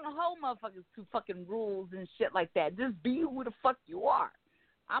don't hold motherfuckers to fucking rules and shit like that. Just be who the fuck you are.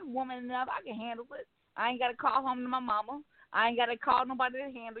 I'm woman enough. I can handle it. I ain't got to call home to my mama. I ain't got to call nobody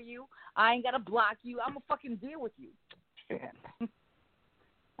to handle you. I ain't got to block you. I'm going to fucking deal with you.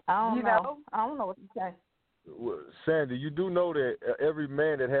 I don't know. I don't know what to say. Well, Sandy, you do know that every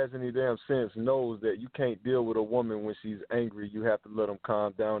man that has any damn sense knows that you can't deal with a woman when she's angry. You have to let them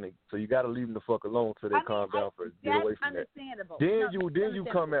calm down, so you got to leave them the fuck alone till they calm down first. Get away from that. Then you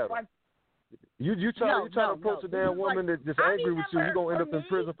come at them. You try to approach a damn woman that's just angry with you. You're gonna end up in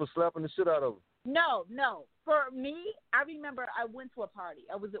prison for slapping the shit out of her. No. For me, I remember I went to a party.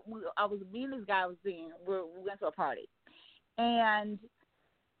 I was me and this guy I was seeing. We went to a party, and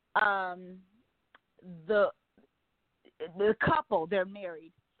the couple, they're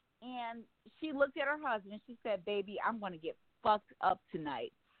married, and she looked at her husband and she said, "Baby, I'm gonna get fucked up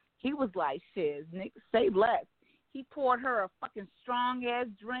tonight." He was like, "Shiz, nigga, say less." He poured her a fucking strong ass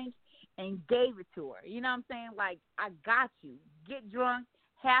drink and gave it to her. You know what I'm saying? Like, I got you. Get drunk,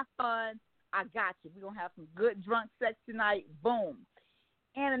 have fun. I got you. We're going to have some good drunk sex tonight. Boom.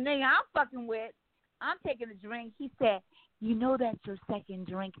 And the nigga I'm fucking with, I'm taking a drink. He said, "You know that's your second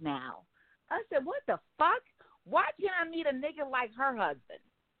drink now." I said, what the fuck? Why can't I meet a nigga like her husband?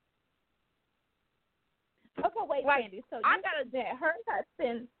 Okay, wait, Right. Sandy. So her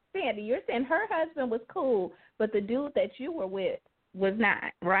husband, Sandy, you're saying her husband was cool, but the dude that you were with was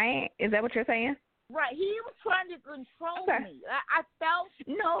not, right? Is that what you're saying? Right. He was trying to control me. I felt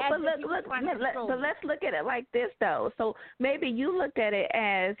but let's look at it like this though. So maybe you looked at it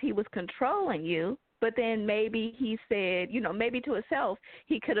as he was controlling you, but then maybe he said, maybe to himself,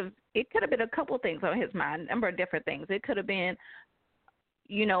 it could have been a couple things on his mind, a number of different things. It could have been,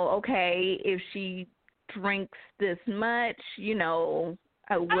 okay, if she drinks this much,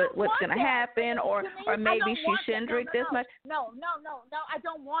 what's going to happen, or maybe she shouldn't drink this much. No, I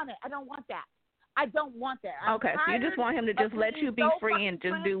don't want it. I don't want that. I don't want that. Okay, so you just want him to just let you be free and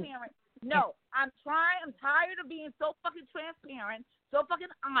just do. No, I'm tired of being so fucking transparent, so fucking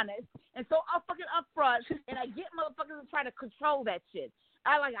honest, and so fucking upfront, and I get motherfuckers to try to control that shit.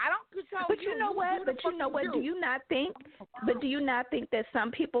 I don't control. But you know what? Do you not think? But do you not think that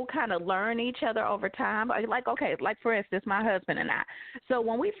some people kind of learn each other over time? Like, okay, like for instance, my husband and I. So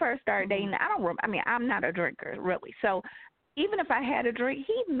when we first started dating, I'm not a drinker really. So even if I had a drink,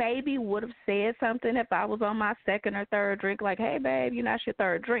 he maybe would have said something if I was on my second or third drink, like, hey, babe, that's your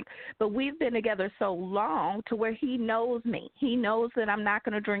third drink. But we've been together so long to where he knows me. He knows that I'm not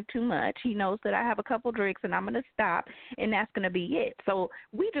going to drink too much. He knows that I have a couple drinks and I'm going to stop, and that's going to be it. So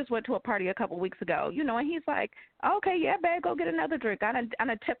we just went to a party a couple weeks ago, and he's like, okay, yeah, babe, go get another drink. I done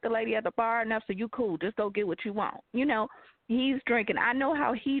tipped the lady at the bar enough, so you cool. Just go get what you want. He's drinking. I know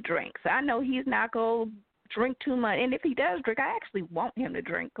how he drinks. I know he's not going to drink too much, and if he does drink, I actually want him to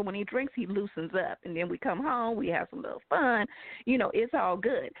drink, because when he drinks, he loosens up, and then we come home, we have some little fun, it's all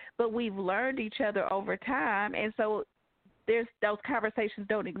good. But we've learned each other over time, and so those conversations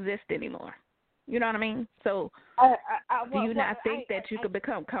don't exist anymore. You know what I mean? So do you not think that you could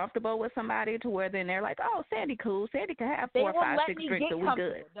become comfortable with somebody to where then they're like, oh, Sandy cool, Sandy can have 4, 5, 6 drinks and we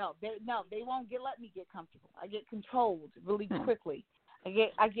good? No, they won't let me get comfortable. I get controlled really quickly. I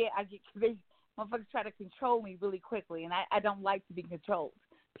get motherfuckers try to control me really quickly, and I don't like to be controlled,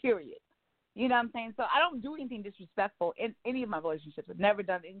 period. You know what I'm saying? So I don't do anything disrespectful in any of my relationships. I've never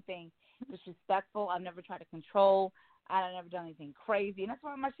done anything disrespectful. I've never tried to control. I've never done anything crazy, and that's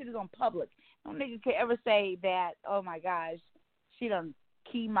why my shit is on public. No niggas can ever say that, oh, my gosh, she done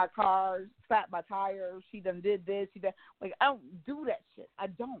keyed my car, slapped my tires, she done did this, Like, I don't do that shit. I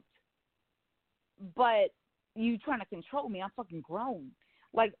don't. But you trying to control me, I'm fucking grown.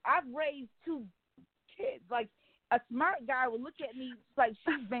 Like, I've raised 2 kids. Like, a smart guy would look at me like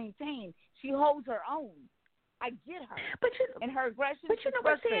she's maintained. She holds her own. I get her. And her aggression. But you know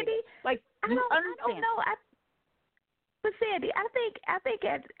what, Sandy? Like, I don't know. But Sandy, I think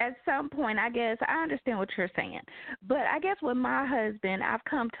at some point, I guess I understand what you're saying. But I guess with my husband, I've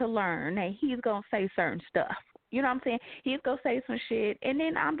come to learn that he's gonna say certain stuff. You know what I'm saying? He's gonna say some shit, and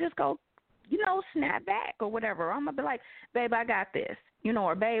then I'm just gonna, snap back or whatever. I'm gonna be like, babe, I got this.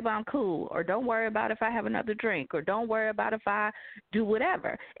 Or babe, I'm cool, or don't worry about if I have another drink, or don't worry about if I do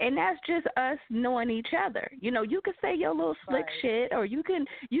whatever. And that's just us knowing each other. You can say your little slick shit, or you can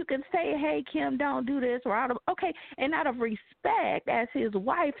say, hey, Kim, don't do this, or out of respect as his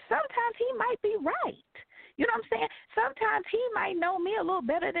wife, sometimes he might be right. You know what I'm saying? Sometimes he might know me a little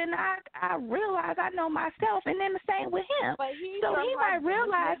better than I realize I know myself, and then the same with him. So he might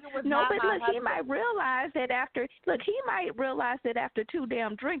realize, he might realize that after 2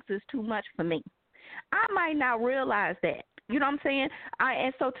 damn drinks is too much for me. I might not realize that. You know what I'm saying?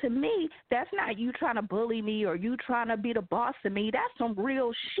 And so to me, that's not you trying to bully me or you trying to be the boss of me. That's some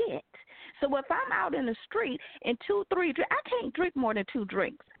real shit. So if I'm out in the street and 2, 3, I can't drink more than 2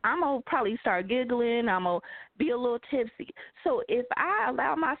 drinks. I'm going to probably start giggling. I'm going to be a little tipsy. So if I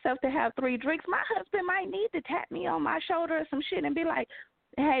allow myself to have 3 drinks, my husband might need to tap me on my shoulder or some shit and be like,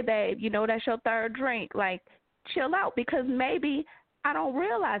 hey, babe, that's your 3rd drink. Like, chill out, because maybe I don't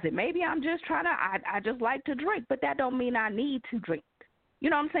realize it. Maybe I'm just I just like to drink, but that don't mean I need to drink.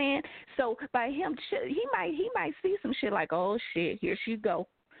 You know what I'm saying? So by him, he might see some shit like, oh, shit, here she go.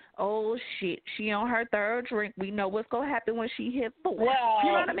 Oh, shit, she on her 3rd drink. We know what's going to happen when she hit 4. Well,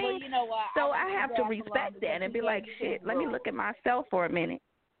 you know what I mean? Well, you know what? So I have to respect that and be like, shit, let me look at myself for a minute.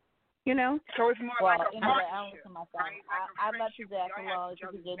 So it's more like a I left his ass alone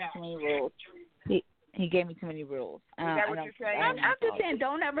because he gave me too many rules. He gave me too many rules. Is that what you're saying? I'm just saying,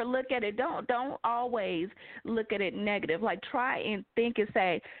 don't ever look at it. Don't always look at it negative. Like, try and think and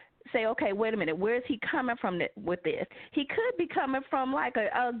say, okay, wait a minute, where is he coming from with this? He could be coming from like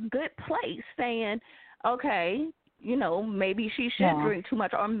a good place, saying, okay, maybe she should drink too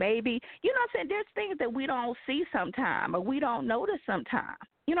much, or maybe, what I'm saying, there's things that we don't see sometime or we don't notice sometime.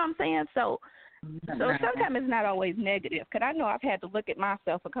 You know what I'm saying? So So sometimes it's not always negative, because I know I've had to look at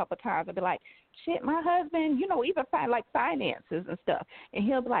myself a couple of times and be like, shit, my husband, even find like finances and stuff, and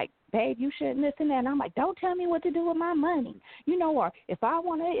he'll be like, babe, you shouldn't this and that. And I'm like, don't tell me what to do with my money, or if I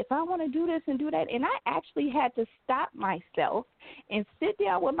want to do this and do that. And I actually had to stop myself and sit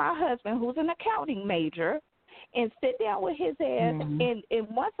down with my husband, who's an accounting major, and sit down with his ass. And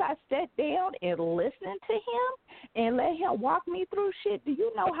once I sat down and listened to him and let him walk me through shit, do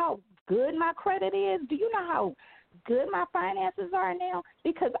you know how good my credit is? Do you know how good my finances are now?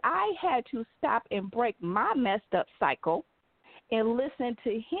 Because I had to stop and break my messed up cycle and listen to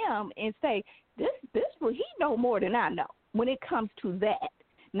him and say, this he know more than I know when it comes to that.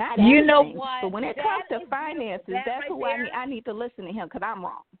 Not you know everything, what? but when it comes to finances, that's who I need to listen to him, because I'm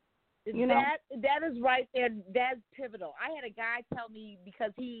wrong. That is right there. That's pivotal. I had a guy tell me,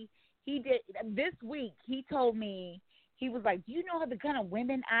 because he did this week. He told me, he was like, do you know how the kind of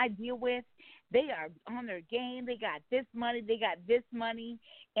women I deal with? They are on their game. They got this money. They got this money,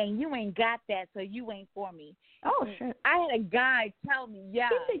 and you ain't got that, so you ain't for me. Oh shit! I had a guy tell me, He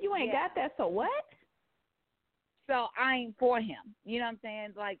said you ain't got that, so what? So I ain't for him. You know what I'm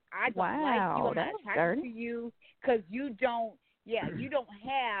saying? Like, I don't like you. I'm not attracted to you because you don't. Yeah, you don't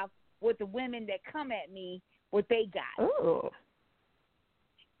have what the women that come at me, what they got. Ooh.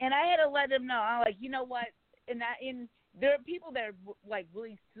 And I had to let him know. I'm like, you know what? And there are people that are like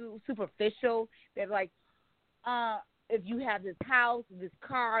really superficial. They're like, if you have this house, this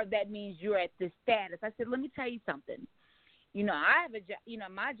car, that means you're at this status. I said, let me tell you something. I have a job.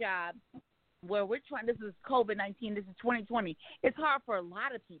 My job, where we're trying. This is COVID-19. This is 2020. It's hard for a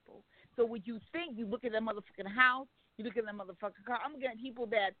lot of people. So when you think, you look at that motherfucking house, you look at that motherfucking car. I'm looking at people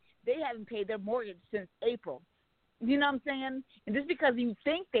that they haven't paid their mortgage since April. You know what I'm saying? And just because you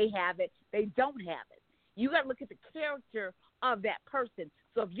think they have it, they don't have it. You got to look at the character of that person.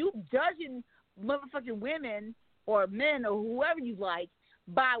 So if you judging motherfucking women or men or whoever you like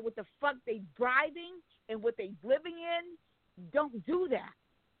by what the fuck they driving and what they living in, don't do that.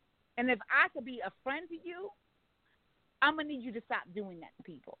 And if I could be a friend to you, I'm going to need you to stop doing that to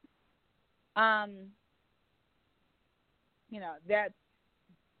people.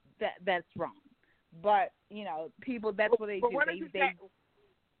 That's wrong. But, people, that's what they do.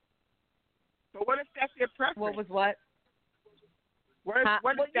 But what if that's their preference? What was what? What if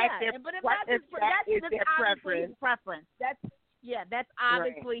that's their preference? That's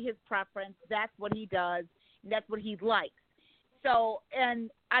obviously his preference. That's what he does. And that's what he likes. So, and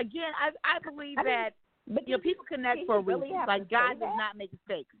again, I believe that people connect for a reason. Like, God does not make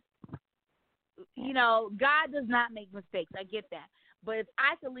mistakes. God does not make mistakes. I get that. But if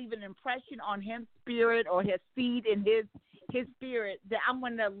I could leave an impression on his spirit or his seed in his spirit, then I'm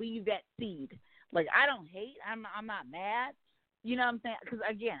going to leave that seed. Like, I don't hate. I'm not mad. You know what I'm saying? Because,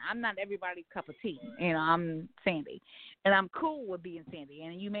 again, I'm not everybody's cup of tea. I'm Sandy. And I'm cool with being Sandy.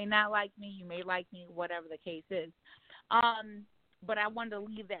 And you may not like me. You may like me, whatever the case is. But I wanted to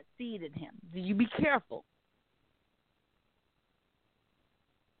leave that seed in him. You be careful.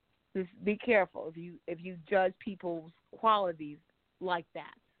 Just be careful if you judge people's qualities like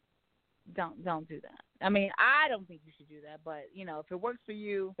that. Don't do that. I mean, I don't think you should do that, but if it works for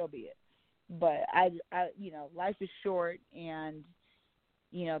you, so be it. But I life is short, and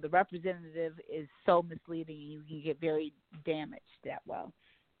the representative is so misleading, and you can get very damaged that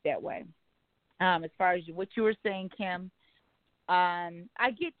way. As far as what you were saying, Kim,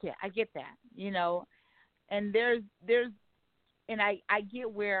 I get you. I get that. And there's and I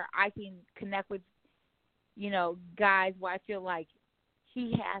get where I can connect with guys where I feel like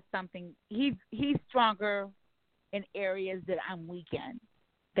he has something. He's stronger in areas that I'm weak in.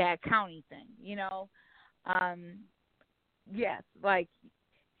 That accounting thing, yes, like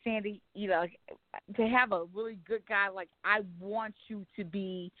Sandy, to have a really good guy, like, I want you to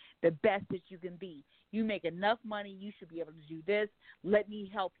be the best that you can be. You make enough money, you should be able to do this. Let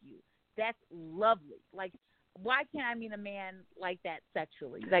me help you. That's lovely. Like, why can't I meet a man like that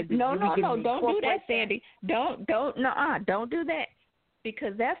sexually? Like, no, don't do that, Sandy. Don't do that,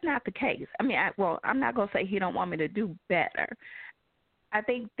 because that's not the case. I mean, I'm not gonna say he don't want me to do better. I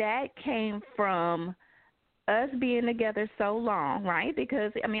think that came from us being together so long, right?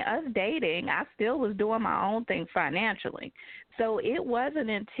 Because, us dating, I still was doing my own thing financially. So it wasn't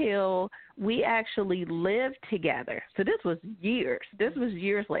until we actually lived together. So this was years. This was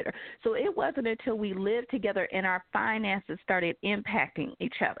years later. So it wasn't until we lived together and our finances started impacting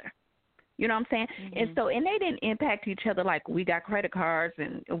each other. You know what I'm saying? Mm-hmm. And they didn't impact each other like we got credit cards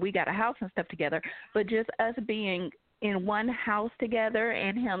and we got a house and stuff together, but just us being in one house together,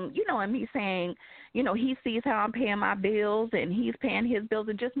 and him, and me saying, he sees how I'm paying my bills and he's paying his bills,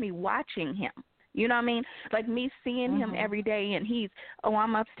 and just me watching him. You know what I mean? Like me seeing him every day, and he's,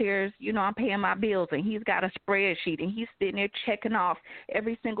 I'm upstairs, I'm paying my bills, and he's got a spreadsheet, and he's sitting there checking off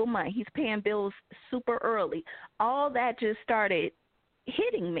every single month. He's paying bills super early. All that just started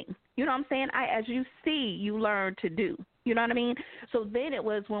hitting me. You know what I'm saying? As you see, you learn to do. You know what I mean? So then it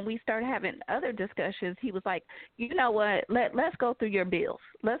was when we started having other discussions, he was like, you know what, let's go through your bills.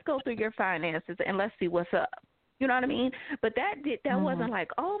 Let's go through your finances, and let's see what's up. You know what I mean? But that wasn't like,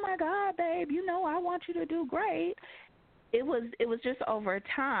 oh, my God, babe, I want you to do great. It was just over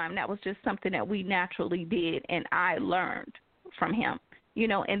time. That was just something that we naturally did, and I learned from him.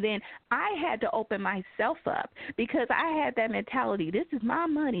 And then I had to open myself up because I had that mentality, this is my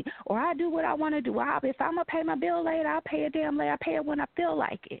money, or I do what I want to do. If I'm going to pay my bill late, I'll pay it damn late. I pay it when I feel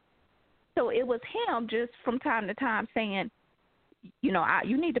like it. So it was him just from time to time saying,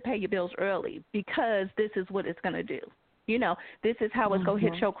 you need to pay your bills early because this is what it's going to do. This is how it's going to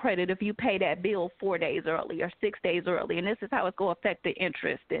hit your credit if you pay that bill 4 days early or 6 days early, and this is how it's going to affect the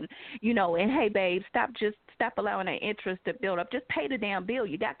interest. And, and hey, babe, stop allowing that interest to build up. Just pay the damn bill.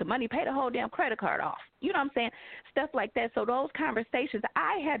 You got the money, pay the whole damn credit card off. You know what I'm saying? Stuff like that. So those conversations,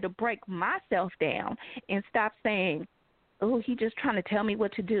 I had to break myself down and stop saying, oh, he's just trying to tell me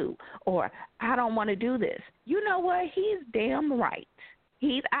what to do, or I don't want to do this. You know what? He's damn right.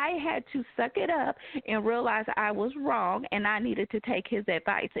 I had to suck it up and realize I was wrong and I needed to take his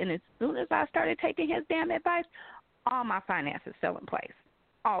advice. And as soon as I started taking his damn advice, all my finances fell in place,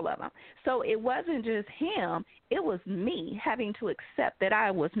 all of them. So it wasn't just him. It was me having to accept that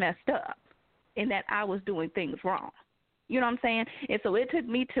I was messed up and that I was doing things wrong. You know what I'm saying? And so it took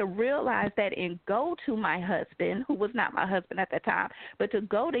me to realize that and go to my husband, who was not my husband at the time, but to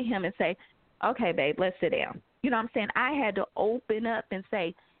go to him and say, okay, babe, let's sit down. You know what I'm saying? I had to open up and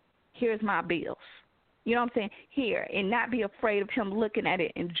say, here's my bills. You know what I'm saying? Here, and not be afraid of him looking at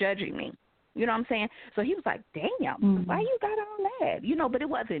it and judging me. You know what I'm saying? So he was like, damn, why you got all that? But it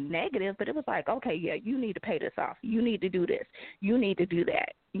wasn't negative, but it was like, okay, yeah, you need to pay this off. You need to do this. You need to do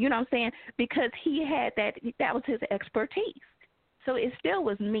that. You know what I'm saying? Because he had that was his expertise. So it still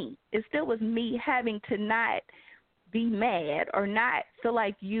was me. It still was me having to not be mad or not feel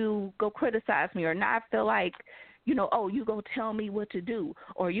like you go criticize me or not feel like, oh, you go tell me what to do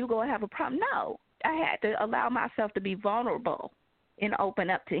or you go have a problem. No, I had to allow myself to be vulnerable and open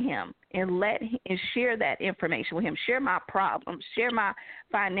up to him and let him and share that information with him, share my problems, share my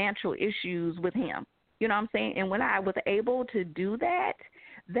financial issues with him. You know what I'm saying? And when I was able to do that,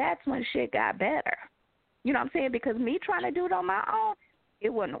 that's when shit got better. You know what I'm saying? Because me trying to do it on my own,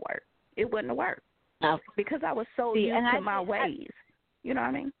 it wouldn't work. It wouldn't work. No. Because I was so used to my ways. You know what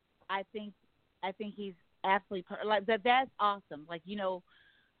I mean? I think he's absolutely like that. That's awesome. Like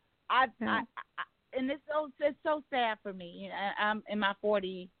I and it's so sad for me. I'm in my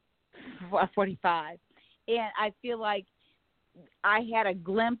 45, and I feel like I had a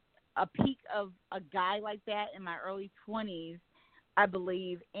peek of a guy like that in my early 20s, I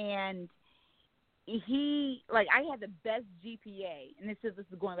believe, and he, like, I had the best GPA, and this is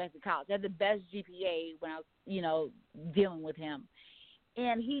going back to college. I had the best GPA when I was, dealing with him,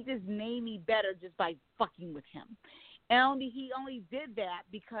 and he just made me better just by fucking with him. And he only did that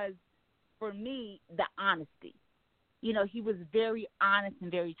because, for me, the honesty. He was very honest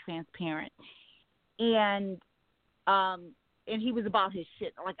and very transparent, and he was about his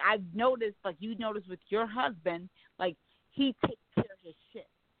shit. Like, I've noticed, like you noticed with your husband, like, he takes care of his shit.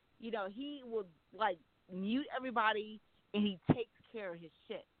 He would, like, mute everybody, and he takes care of his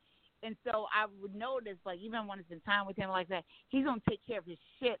shit. And so I would notice, like, even when I spend time with him like that, he's going to take care of his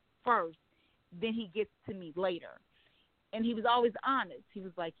shit first, then he gets to me later. And he was always honest. He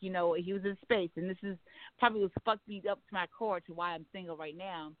was like, he was in space, and this is probably what fucked me up to my core to why I'm single right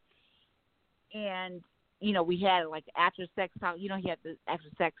now. And, we had, like, after sex talk. He had the after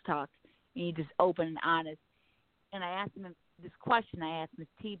sex talk, and he just open and honest. And I asked him this question I asked Ms.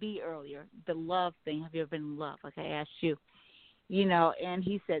 TB earlier, the love thing. Have you ever been in love? Like I asked you. And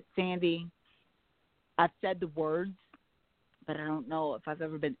he said, Sandy, I've said the words, but I don't know if I've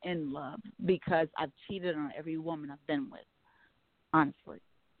ever been in love because I've cheated on every woman I've been with, honestly.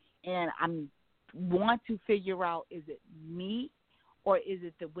 And I want to figure out, is it me or is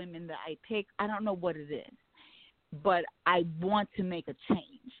it the women that I pick? I don't know what it is, but I want to make a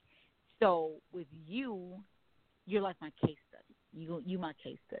change. So with you, you're like my case study. You my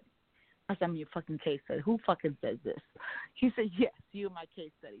case study. I said, I'm your fucking case study. Who fucking says this? He said, yes, you're my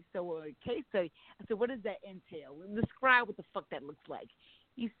case study. So a case study, I said, what does that entail? Describe what the fuck that looks like.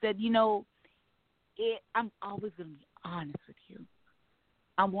 He said, I'm always going to be honest with you.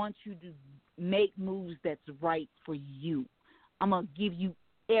 I want you to make moves that's right for you. I'm going to give you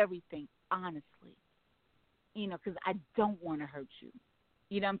everything honestly, because I don't want to hurt you.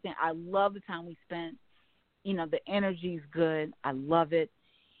 You know what I'm saying? I love the time we spent. The energy's good. I love it.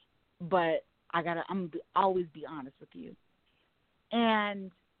 But I'm going to always be honest with you.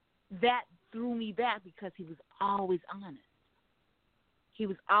 And that threw me back because he was always honest. He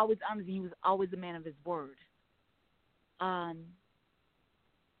was always honest. He was always a man of his word. And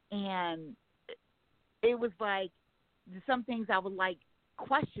it was like some things I would like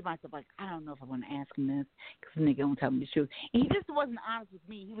question myself, like, I don't know if I want to ask him this because the nigga don't tell me the truth. And he just wasn't honest with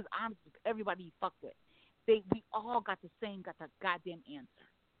me. He was honest with everybody he fucked with. We all got the goddamn answer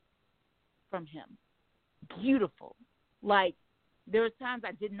from him. Beautiful. Like, there were times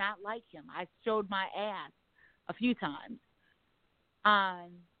I did not like him. I showed my ass a few times.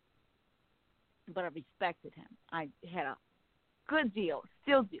 But I respected him. I had a good deal,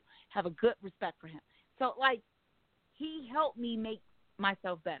 still do, have a good respect for him. So, like, he helped me make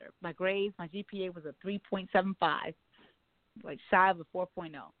myself better. My grades, my GPA was a 3.75, like shy of a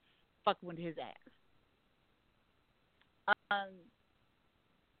 4.0. Fucking with his ass.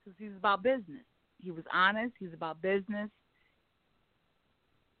 Because he was about business. He was honest. He was about business.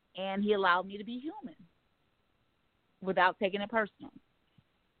 And he allowed me to be human without taking it personal.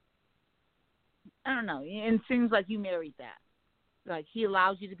 I don't know. It seems like you married that. Like, he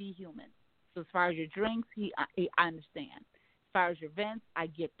allows you to be human. So as far as your drinks, I understand. As far as your vents, I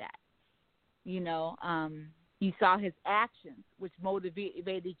get that. You saw his actions, which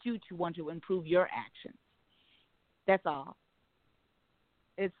motivated you to want to improve your actions. That's all.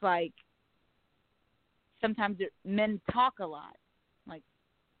 It's like sometimes men talk a lot,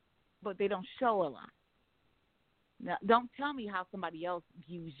 but they don't show a lot. Now, don't tell me how somebody else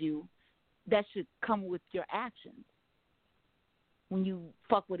views you. That should come with your actions. When you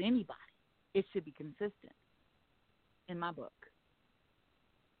fuck with anybody, it should be consistent, in my book.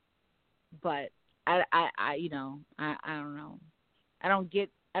 But I don't know. I don't get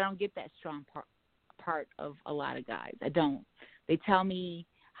that strong part of a lot of guys. I don't. They tell me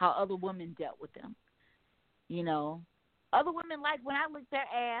how other women dealt with them. Other women like when I lick their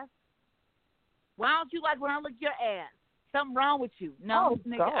ass. Why don't you like when I lick your ass? Something wrong with you. No,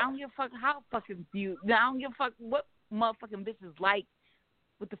 nigga, God. I don't give a fuck how fucking you. I don't give a fuck what motherfucking bitches like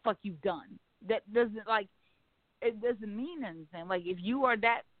what the fuck you've done. That doesn't, it doesn't mean anything. Like, if you are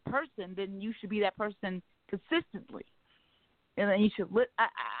that person, then you should be that person consistently. And then you should I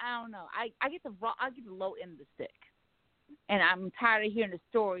don't know. I get the low end of the stick. And I'm tired of hearing the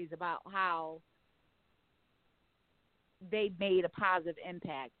stories about how they made a positive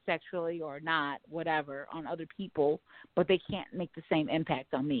impact sexually or not, whatever, on other people, but they can't make the same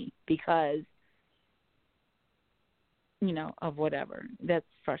impact on me because, of whatever. That's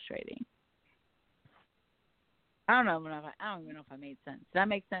frustrating. I don't even know if I made sense. Did that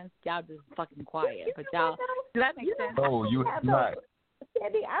make sense? Y'all just fucking quiet. But y'all, did that make sense? No, you have not.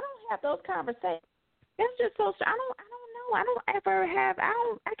 Sandy, I don't have those conversations. It's just so I don't know. I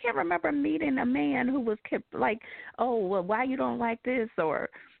can't remember meeting a man who was kept like, oh, well, why you don't like this, or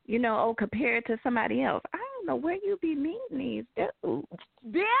compared to somebody else. I don't know where you be meeting these dudes.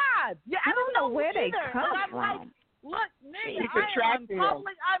 Yeah, I don't know where they come from. Like, look, nigga, I'm tired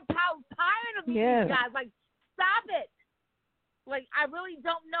of these guys. Like, stop it. Like, I really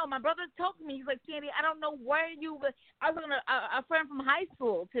don't know. My brother told me, he's like, Sandy, I don't know where you – I was talking to a friend from high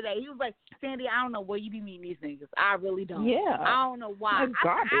school today. He was like, Sandy, I don't know where you be meeting these niggas. I really don't. Yeah. I don't know why.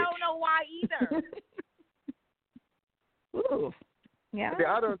 I don't know why either. Ooh. Yeah.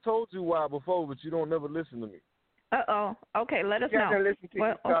 I done told you why before, but you don't never listen to me. Uh-oh. Okay, let us know. You listen to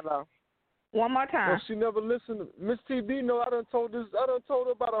you. One more time. No, she never listened. Miss TB, no, I done told her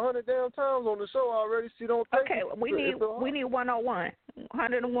about 100 damn times on the show already. She don't take it. Okay, we need 101,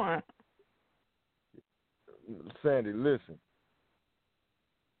 101. Sandy, listen.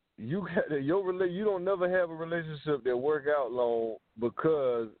 You don't never have a relationship that work out long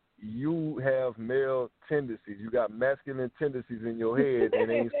because you have male tendencies. You got masculine tendencies in your head and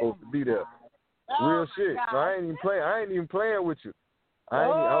they ain't supposed to be there. Real shit. No, I ain't even playing with you.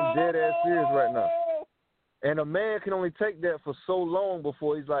 I'm dead ass serious right now. And a man can only take that for so long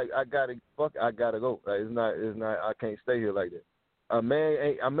before he's like, I gotta go. Like, it's not. I can't stay here like that. A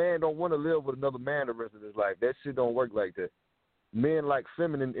man don't want to live with another man the rest of his life. That shit don't work like that. Men like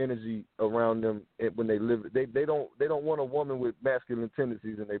feminine energy around them when they live. They don't want a woman with masculine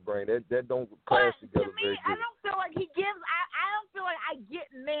tendencies in their brain. That don't clash together very good. I don't feel like he gives. I don't feel like I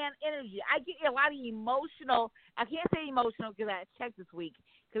get man energy. I get a lot of emotional. I can't say emotional because I checked this week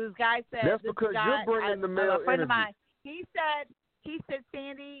because this guy said. That's because you're bringing the male a friend energy. of mine. He said,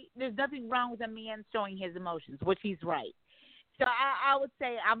 Sandy, there's nothing wrong with a man showing his emotions, which he's right. So I would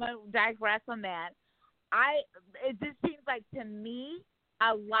say I'm gonna digress on that. It just seems like to me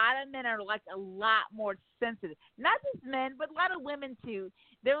a lot of men are like a lot more sensitive. Not just men, but a lot of women too.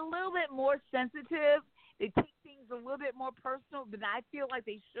 They're a little bit more sensitive. They take things a little bit more personal than I feel like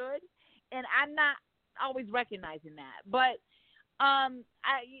they should, and I'm not always recognizing that. But I'm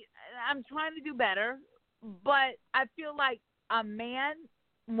trying to do better. But I feel like a man,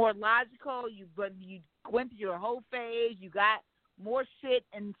 more logical. You went through your whole phase. You got more shit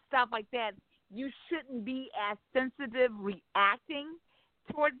and stuff like that. You shouldn't be as sensitive reacting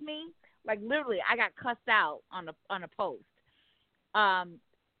towards me. Like literally, I got cussed out on a post.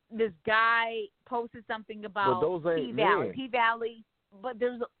 This guy posted something about P-Valley, but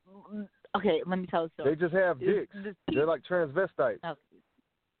there's okay. Let me tell the story. They just have dicks. They're like transvestites. Okay.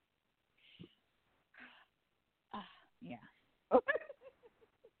 Yeah.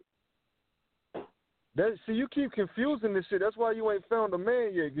 See, you keep confusing this shit. That's why you ain't found a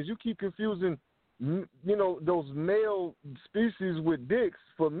man yet, because you keep confusing, those male species with dicks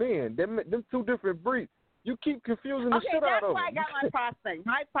for men. Them two different breeds. You keep confusing the shit out of them. Okay, that's why I got my prospect.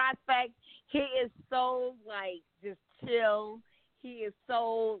 My prospect, he is so, like, just chill. He is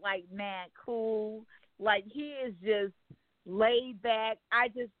so, like, man, cool. Like, he is just laid back.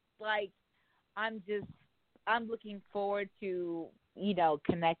 I'm looking forward to,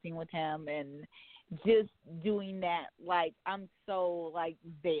 connecting with him and just doing that. Like, I'm so, like,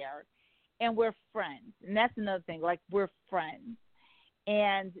 there. And we're friends. And that's another thing. Like, we're friends.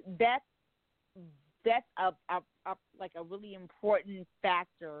 And that's a really important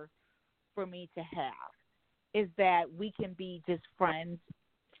factor for me to have, is that we can be just friends,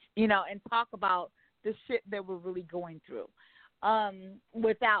 and talk about the shit that we're really going through,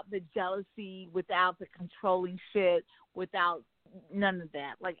 without the jealousy, without the controlling shit, without none of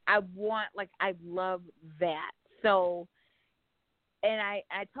that. Like, I love that. So, and I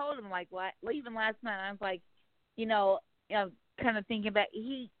told him, like, even last night, I was like, kind of thinking back,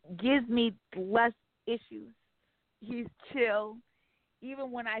 he gives me less issues. He's chill.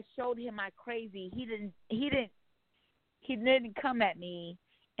 Even when I showed him my crazy, he didn't come at me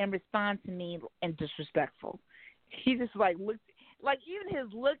and respond to me and disrespectful. He just like looked, like even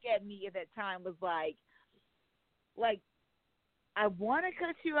his look at me at that time was like I want to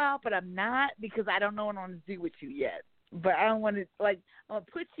cut you out, but I'm not, because I don't know what I want to do with you yet. But I don't want to, I'm going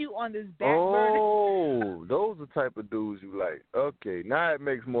to put you on this back burner. Oh, those are the type of dudes you like. Okay, now it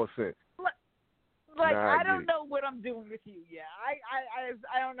makes more sense. I don't know what I'm doing with you yet.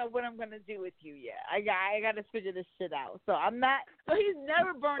 I don't know what I'm going to do with you yet. I got to figure this shit out. So I'm not, so he's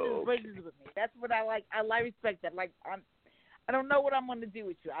never burned his bridges with me. That's what I like. I respect that. Like, I don't know what I'm going to do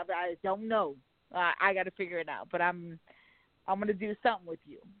with you. I don't know. I got to figure it out. But I'm going to do something with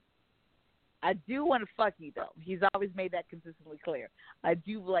you. I do want to fuck you, though. He's always made that consistently clear. I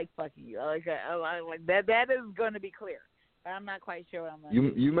do like fucking you. I like that. That is going to be clear. But I'm not quite sure what I'm going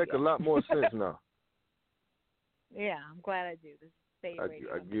to do. You make a lot more sense now. Yeah, I'm glad I do. This is Say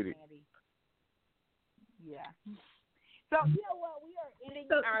Radio. I get it. Yeah. So, you know what? We are ending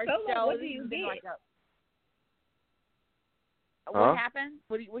our show. What do you get? What happened?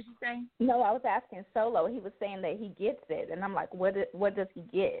 What you saying? No, I was asking Solo. He was saying that he gets it, and I'm like, what does he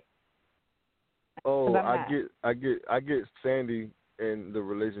get? Oh, I get Sandy and the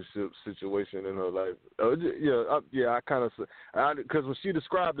relationship situation in her life. I kind of, because when she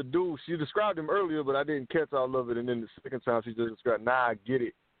described the dude, she described him earlier, but I didn't catch all of it. And then the second time she just described, I get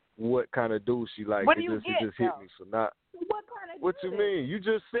it. What kind of dude she like? What do you get? It just hit me. So not. What kind of? What you mean? You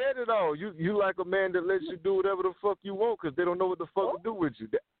just said it all. You like a man that lets you do whatever the fuck you want because they don't know what the fuck to do with you.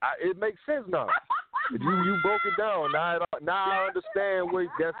 It makes sense now. You broke it down. Now I understand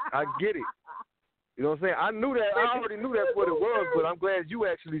I get it. You know what I'm saying? I knew that. I already knew that's what it was, but I'm glad you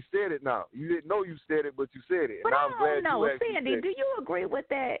actually said it now. You didn't know you said it, but you said it. But I'm glad you actually Sandy, said do you agree with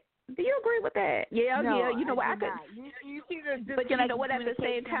that? Do you agree with that? Yeah, no, yeah. You know what? I could. You see the but you know what? At the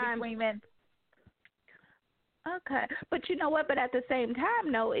same time. Okay, but you know what? But at the same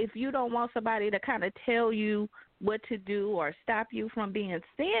time, no. If you don't want somebody to kind of tell you what to do or stop you from being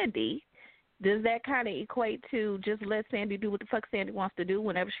Sandy, does that kind of equate to just let Sandy do what the fuck Sandy wants to do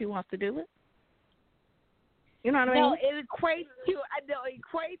whenever she wants to do it? You know what I mean? No, it equates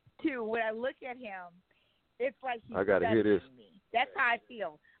to when I look at him, it's like he's studying me. That's how I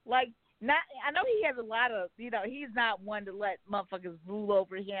feel. Like, I know he has a lot of, he's not one to let motherfuckers rule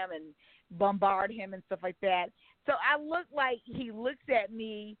over him and bombard him and stuff like that. So I look like he looks at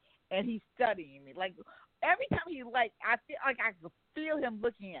me and he's studying me. Like, every time I feel like I can feel him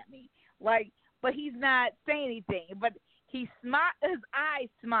looking at me. Like, but he's not saying anything. But his eyes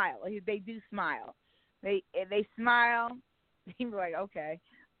smile. They do smile. They smile, He'd be like, okay.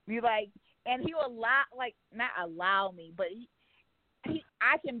 Be like, and he will not allow me, but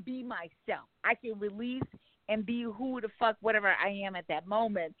I can be myself. I can release and be who the fuck, whatever I am at that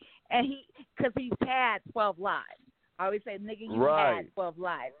moment. And because he's had 12 lives. I always say, nigga, you've had 12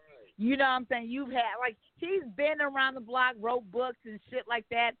 lives. You know what I'm saying? You've had, like, he's been around the block, wrote books and shit like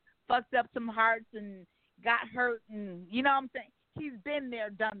that, fucked up some hearts and got hurt, and you know what I'm saying? He's been there,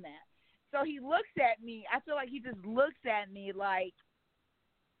 done that. So he looks at me, I feel like he just looks at me like,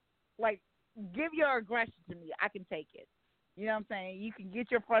 give your aggression to me, I can take it. You know what I'm saying? You can get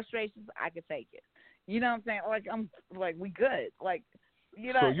your frustrations, I can take it. You know what I'm saying? Like, I'm like, we good. Like,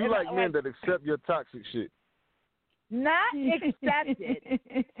 you know. So you like men that accept your toxic shit? Not accept it.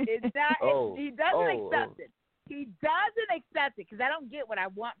 It's not. He doesn't accept it. He doesn't accept it because I don't get what I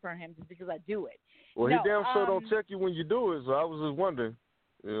want from him just because I do it. Well, he damn sure don't check you when you do it. So I was just wondering.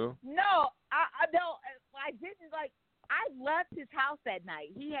 Yeah. No, I don't. I didn't like. I left his house that night.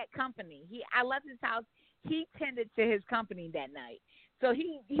 He had company. I left his house. He tended to his company that night. So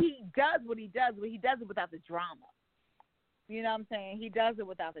he does what he does, but he does it without the drama. You know what I'm saying? He does it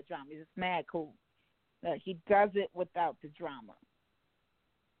without the drama. He's just mad cool. He does it without the drama.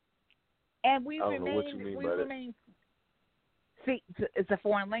 And we remain. See, it's a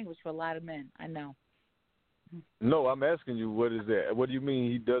foreign language for a lot of men. I know. No, I'm asking you, what is that? What do you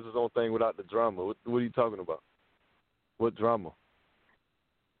mean he does his own thing without the drama? What are you talking about? What drama?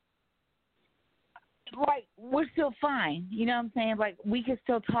 Like, we're still fine. You know what I'm saying? Like, we can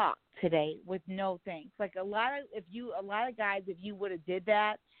still talk today with no things. Like, a lot of guys, if you would have did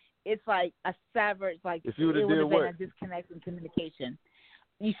that, it's like a severed, like, if you would have been what? a disconnect in communication.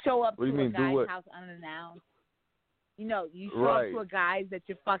 You show up to a guy's house unannounced. You know, you show up to a guy that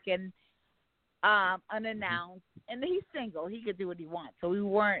you're fucking unannounced, and he's single. He could do what he wants. So we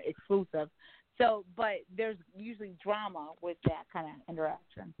weren't exclusive. So, but there's usually drama with that kind of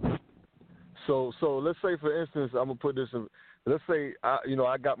interaction. So let's say, for instance, I'm gonna put this in. Let's say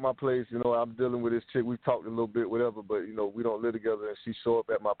I got my place. You know, I'm dealing with this chick. We talked a little bit, whatever. But you know, we don't live together, and she show up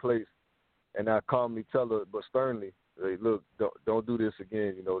at my place, and I calmly tell her, but sternly, hey, look, don't do this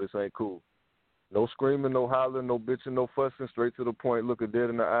again. You know, this ain't cool. No screaming, no hollering, no bitching, no fussing. Straight to the point. Look her dead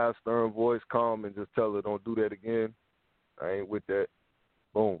in the eyes, stern voice, calm, and just tell her, don't do that again. I ain't with that.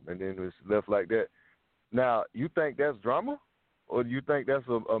 Boom, and then it's left like that. Now, you think that's drama? Or do you think that's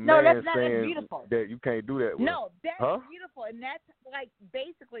a man saying that you can't do that with? No, that's beautiful. And that's, like,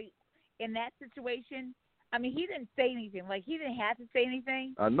 basically, in that situation, I mean, he didn't say anything. Like, he didn't have to say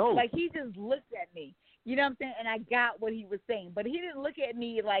anything. I know. Like, he just looked at me. You know what I'm saying? And I got what he was saying. But he didn't look at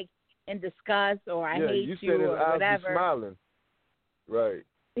me, like, in disgust or I hate you said his or eyes whatever. Be smiling. Right.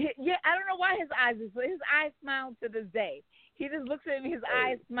 Yeah, I don't know why his eyes smile to this day. He just looks at me, his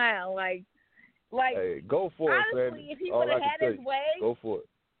eyes smile, like, hey, go for it, honestly, Sandy. if he would have had his way, go for it.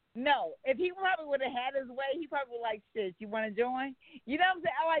 No, if he probably would have had his way, he probably would like, shit, you want to join? You know what I'm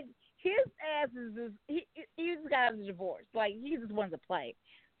saying? Like, his ass is just, he just got out of the divorce. Like, he just wants to play.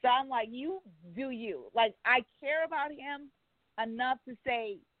 So I'm like, you do you. Like, I care about him enough to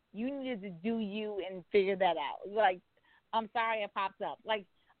say, you needed to do you and figure that out. Like, I'm sorry I popped up. Like,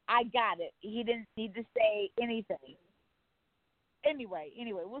 I got it. He didn't need to say anything. Anyway,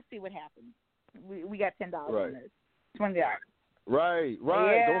 we'll see what happens. We got $10 on this. $20. Right.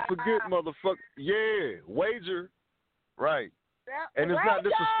 Yeah. Don't forget, motherfucker. Yeah, wager. Right. Yeah. And it's not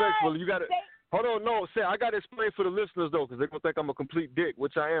disrespectful. You got to hold on. No, say I got to explain for the listeners though, because they're gonna think I'm a complete dick,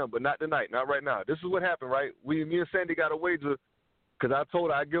 which I am, but not tonight, not right now. This is what happened, right? Me and Sandy got a wager. Because I told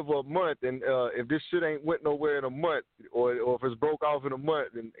her I'd give her a month, and if this shit ain't went nowhere in a month, or if it's broke off in a month,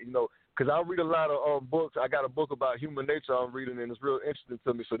 then, you know, because I read a lot of books. I got a book about human nature I'm reading, and it's real interesting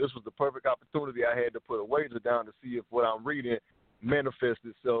to me. So this was the perfect opportunity I had to put a wager down to see if what I'm reading manifests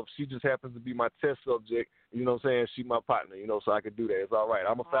itself. She just happens to be my test subject. You know what I'm saying? She my partner, you know, so I could do that. It's all right.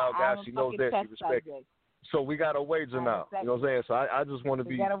 I'm a foul guy. She knows that. She respects it. So we got a wager now. You know what I'm saying? So I just want to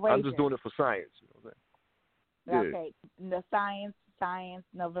be, I'm just doing it for science. You know what I'm saying? Okay. The science,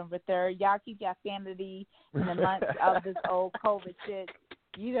 November 3rd. Y'all keep your sanity in the month of this old COVID shit.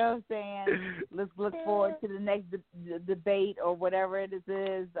 You know what I'm saying? Let's look forward to the next debate or whatever it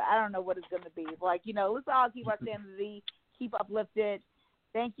is. I don't know what it's going to be. Like, you know, let's all keep our sanity, keep uplifted.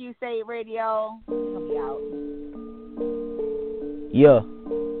 Thank you, Say Radio. We're going to be out. Yeah.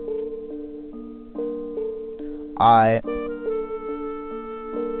 All right.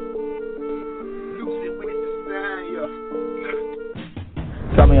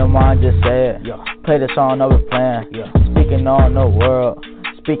 Tell me your mind, just say it. Yeah. Play the song, over playing. Yeah. Speaking on the world,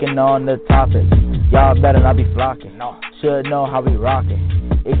 speaking on the topics. Y'all better not be flocking. No. Should know how we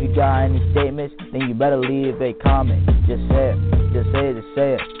rockin'. If you got any statements, then you better leave a comment. Just say it, just say it, just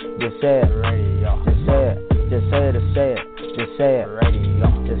say it, just say it, just say it, just say it, just say it, just say it,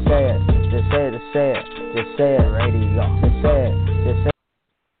 just say it, just say it, just say it, just say it, just say it, just say it, just say it.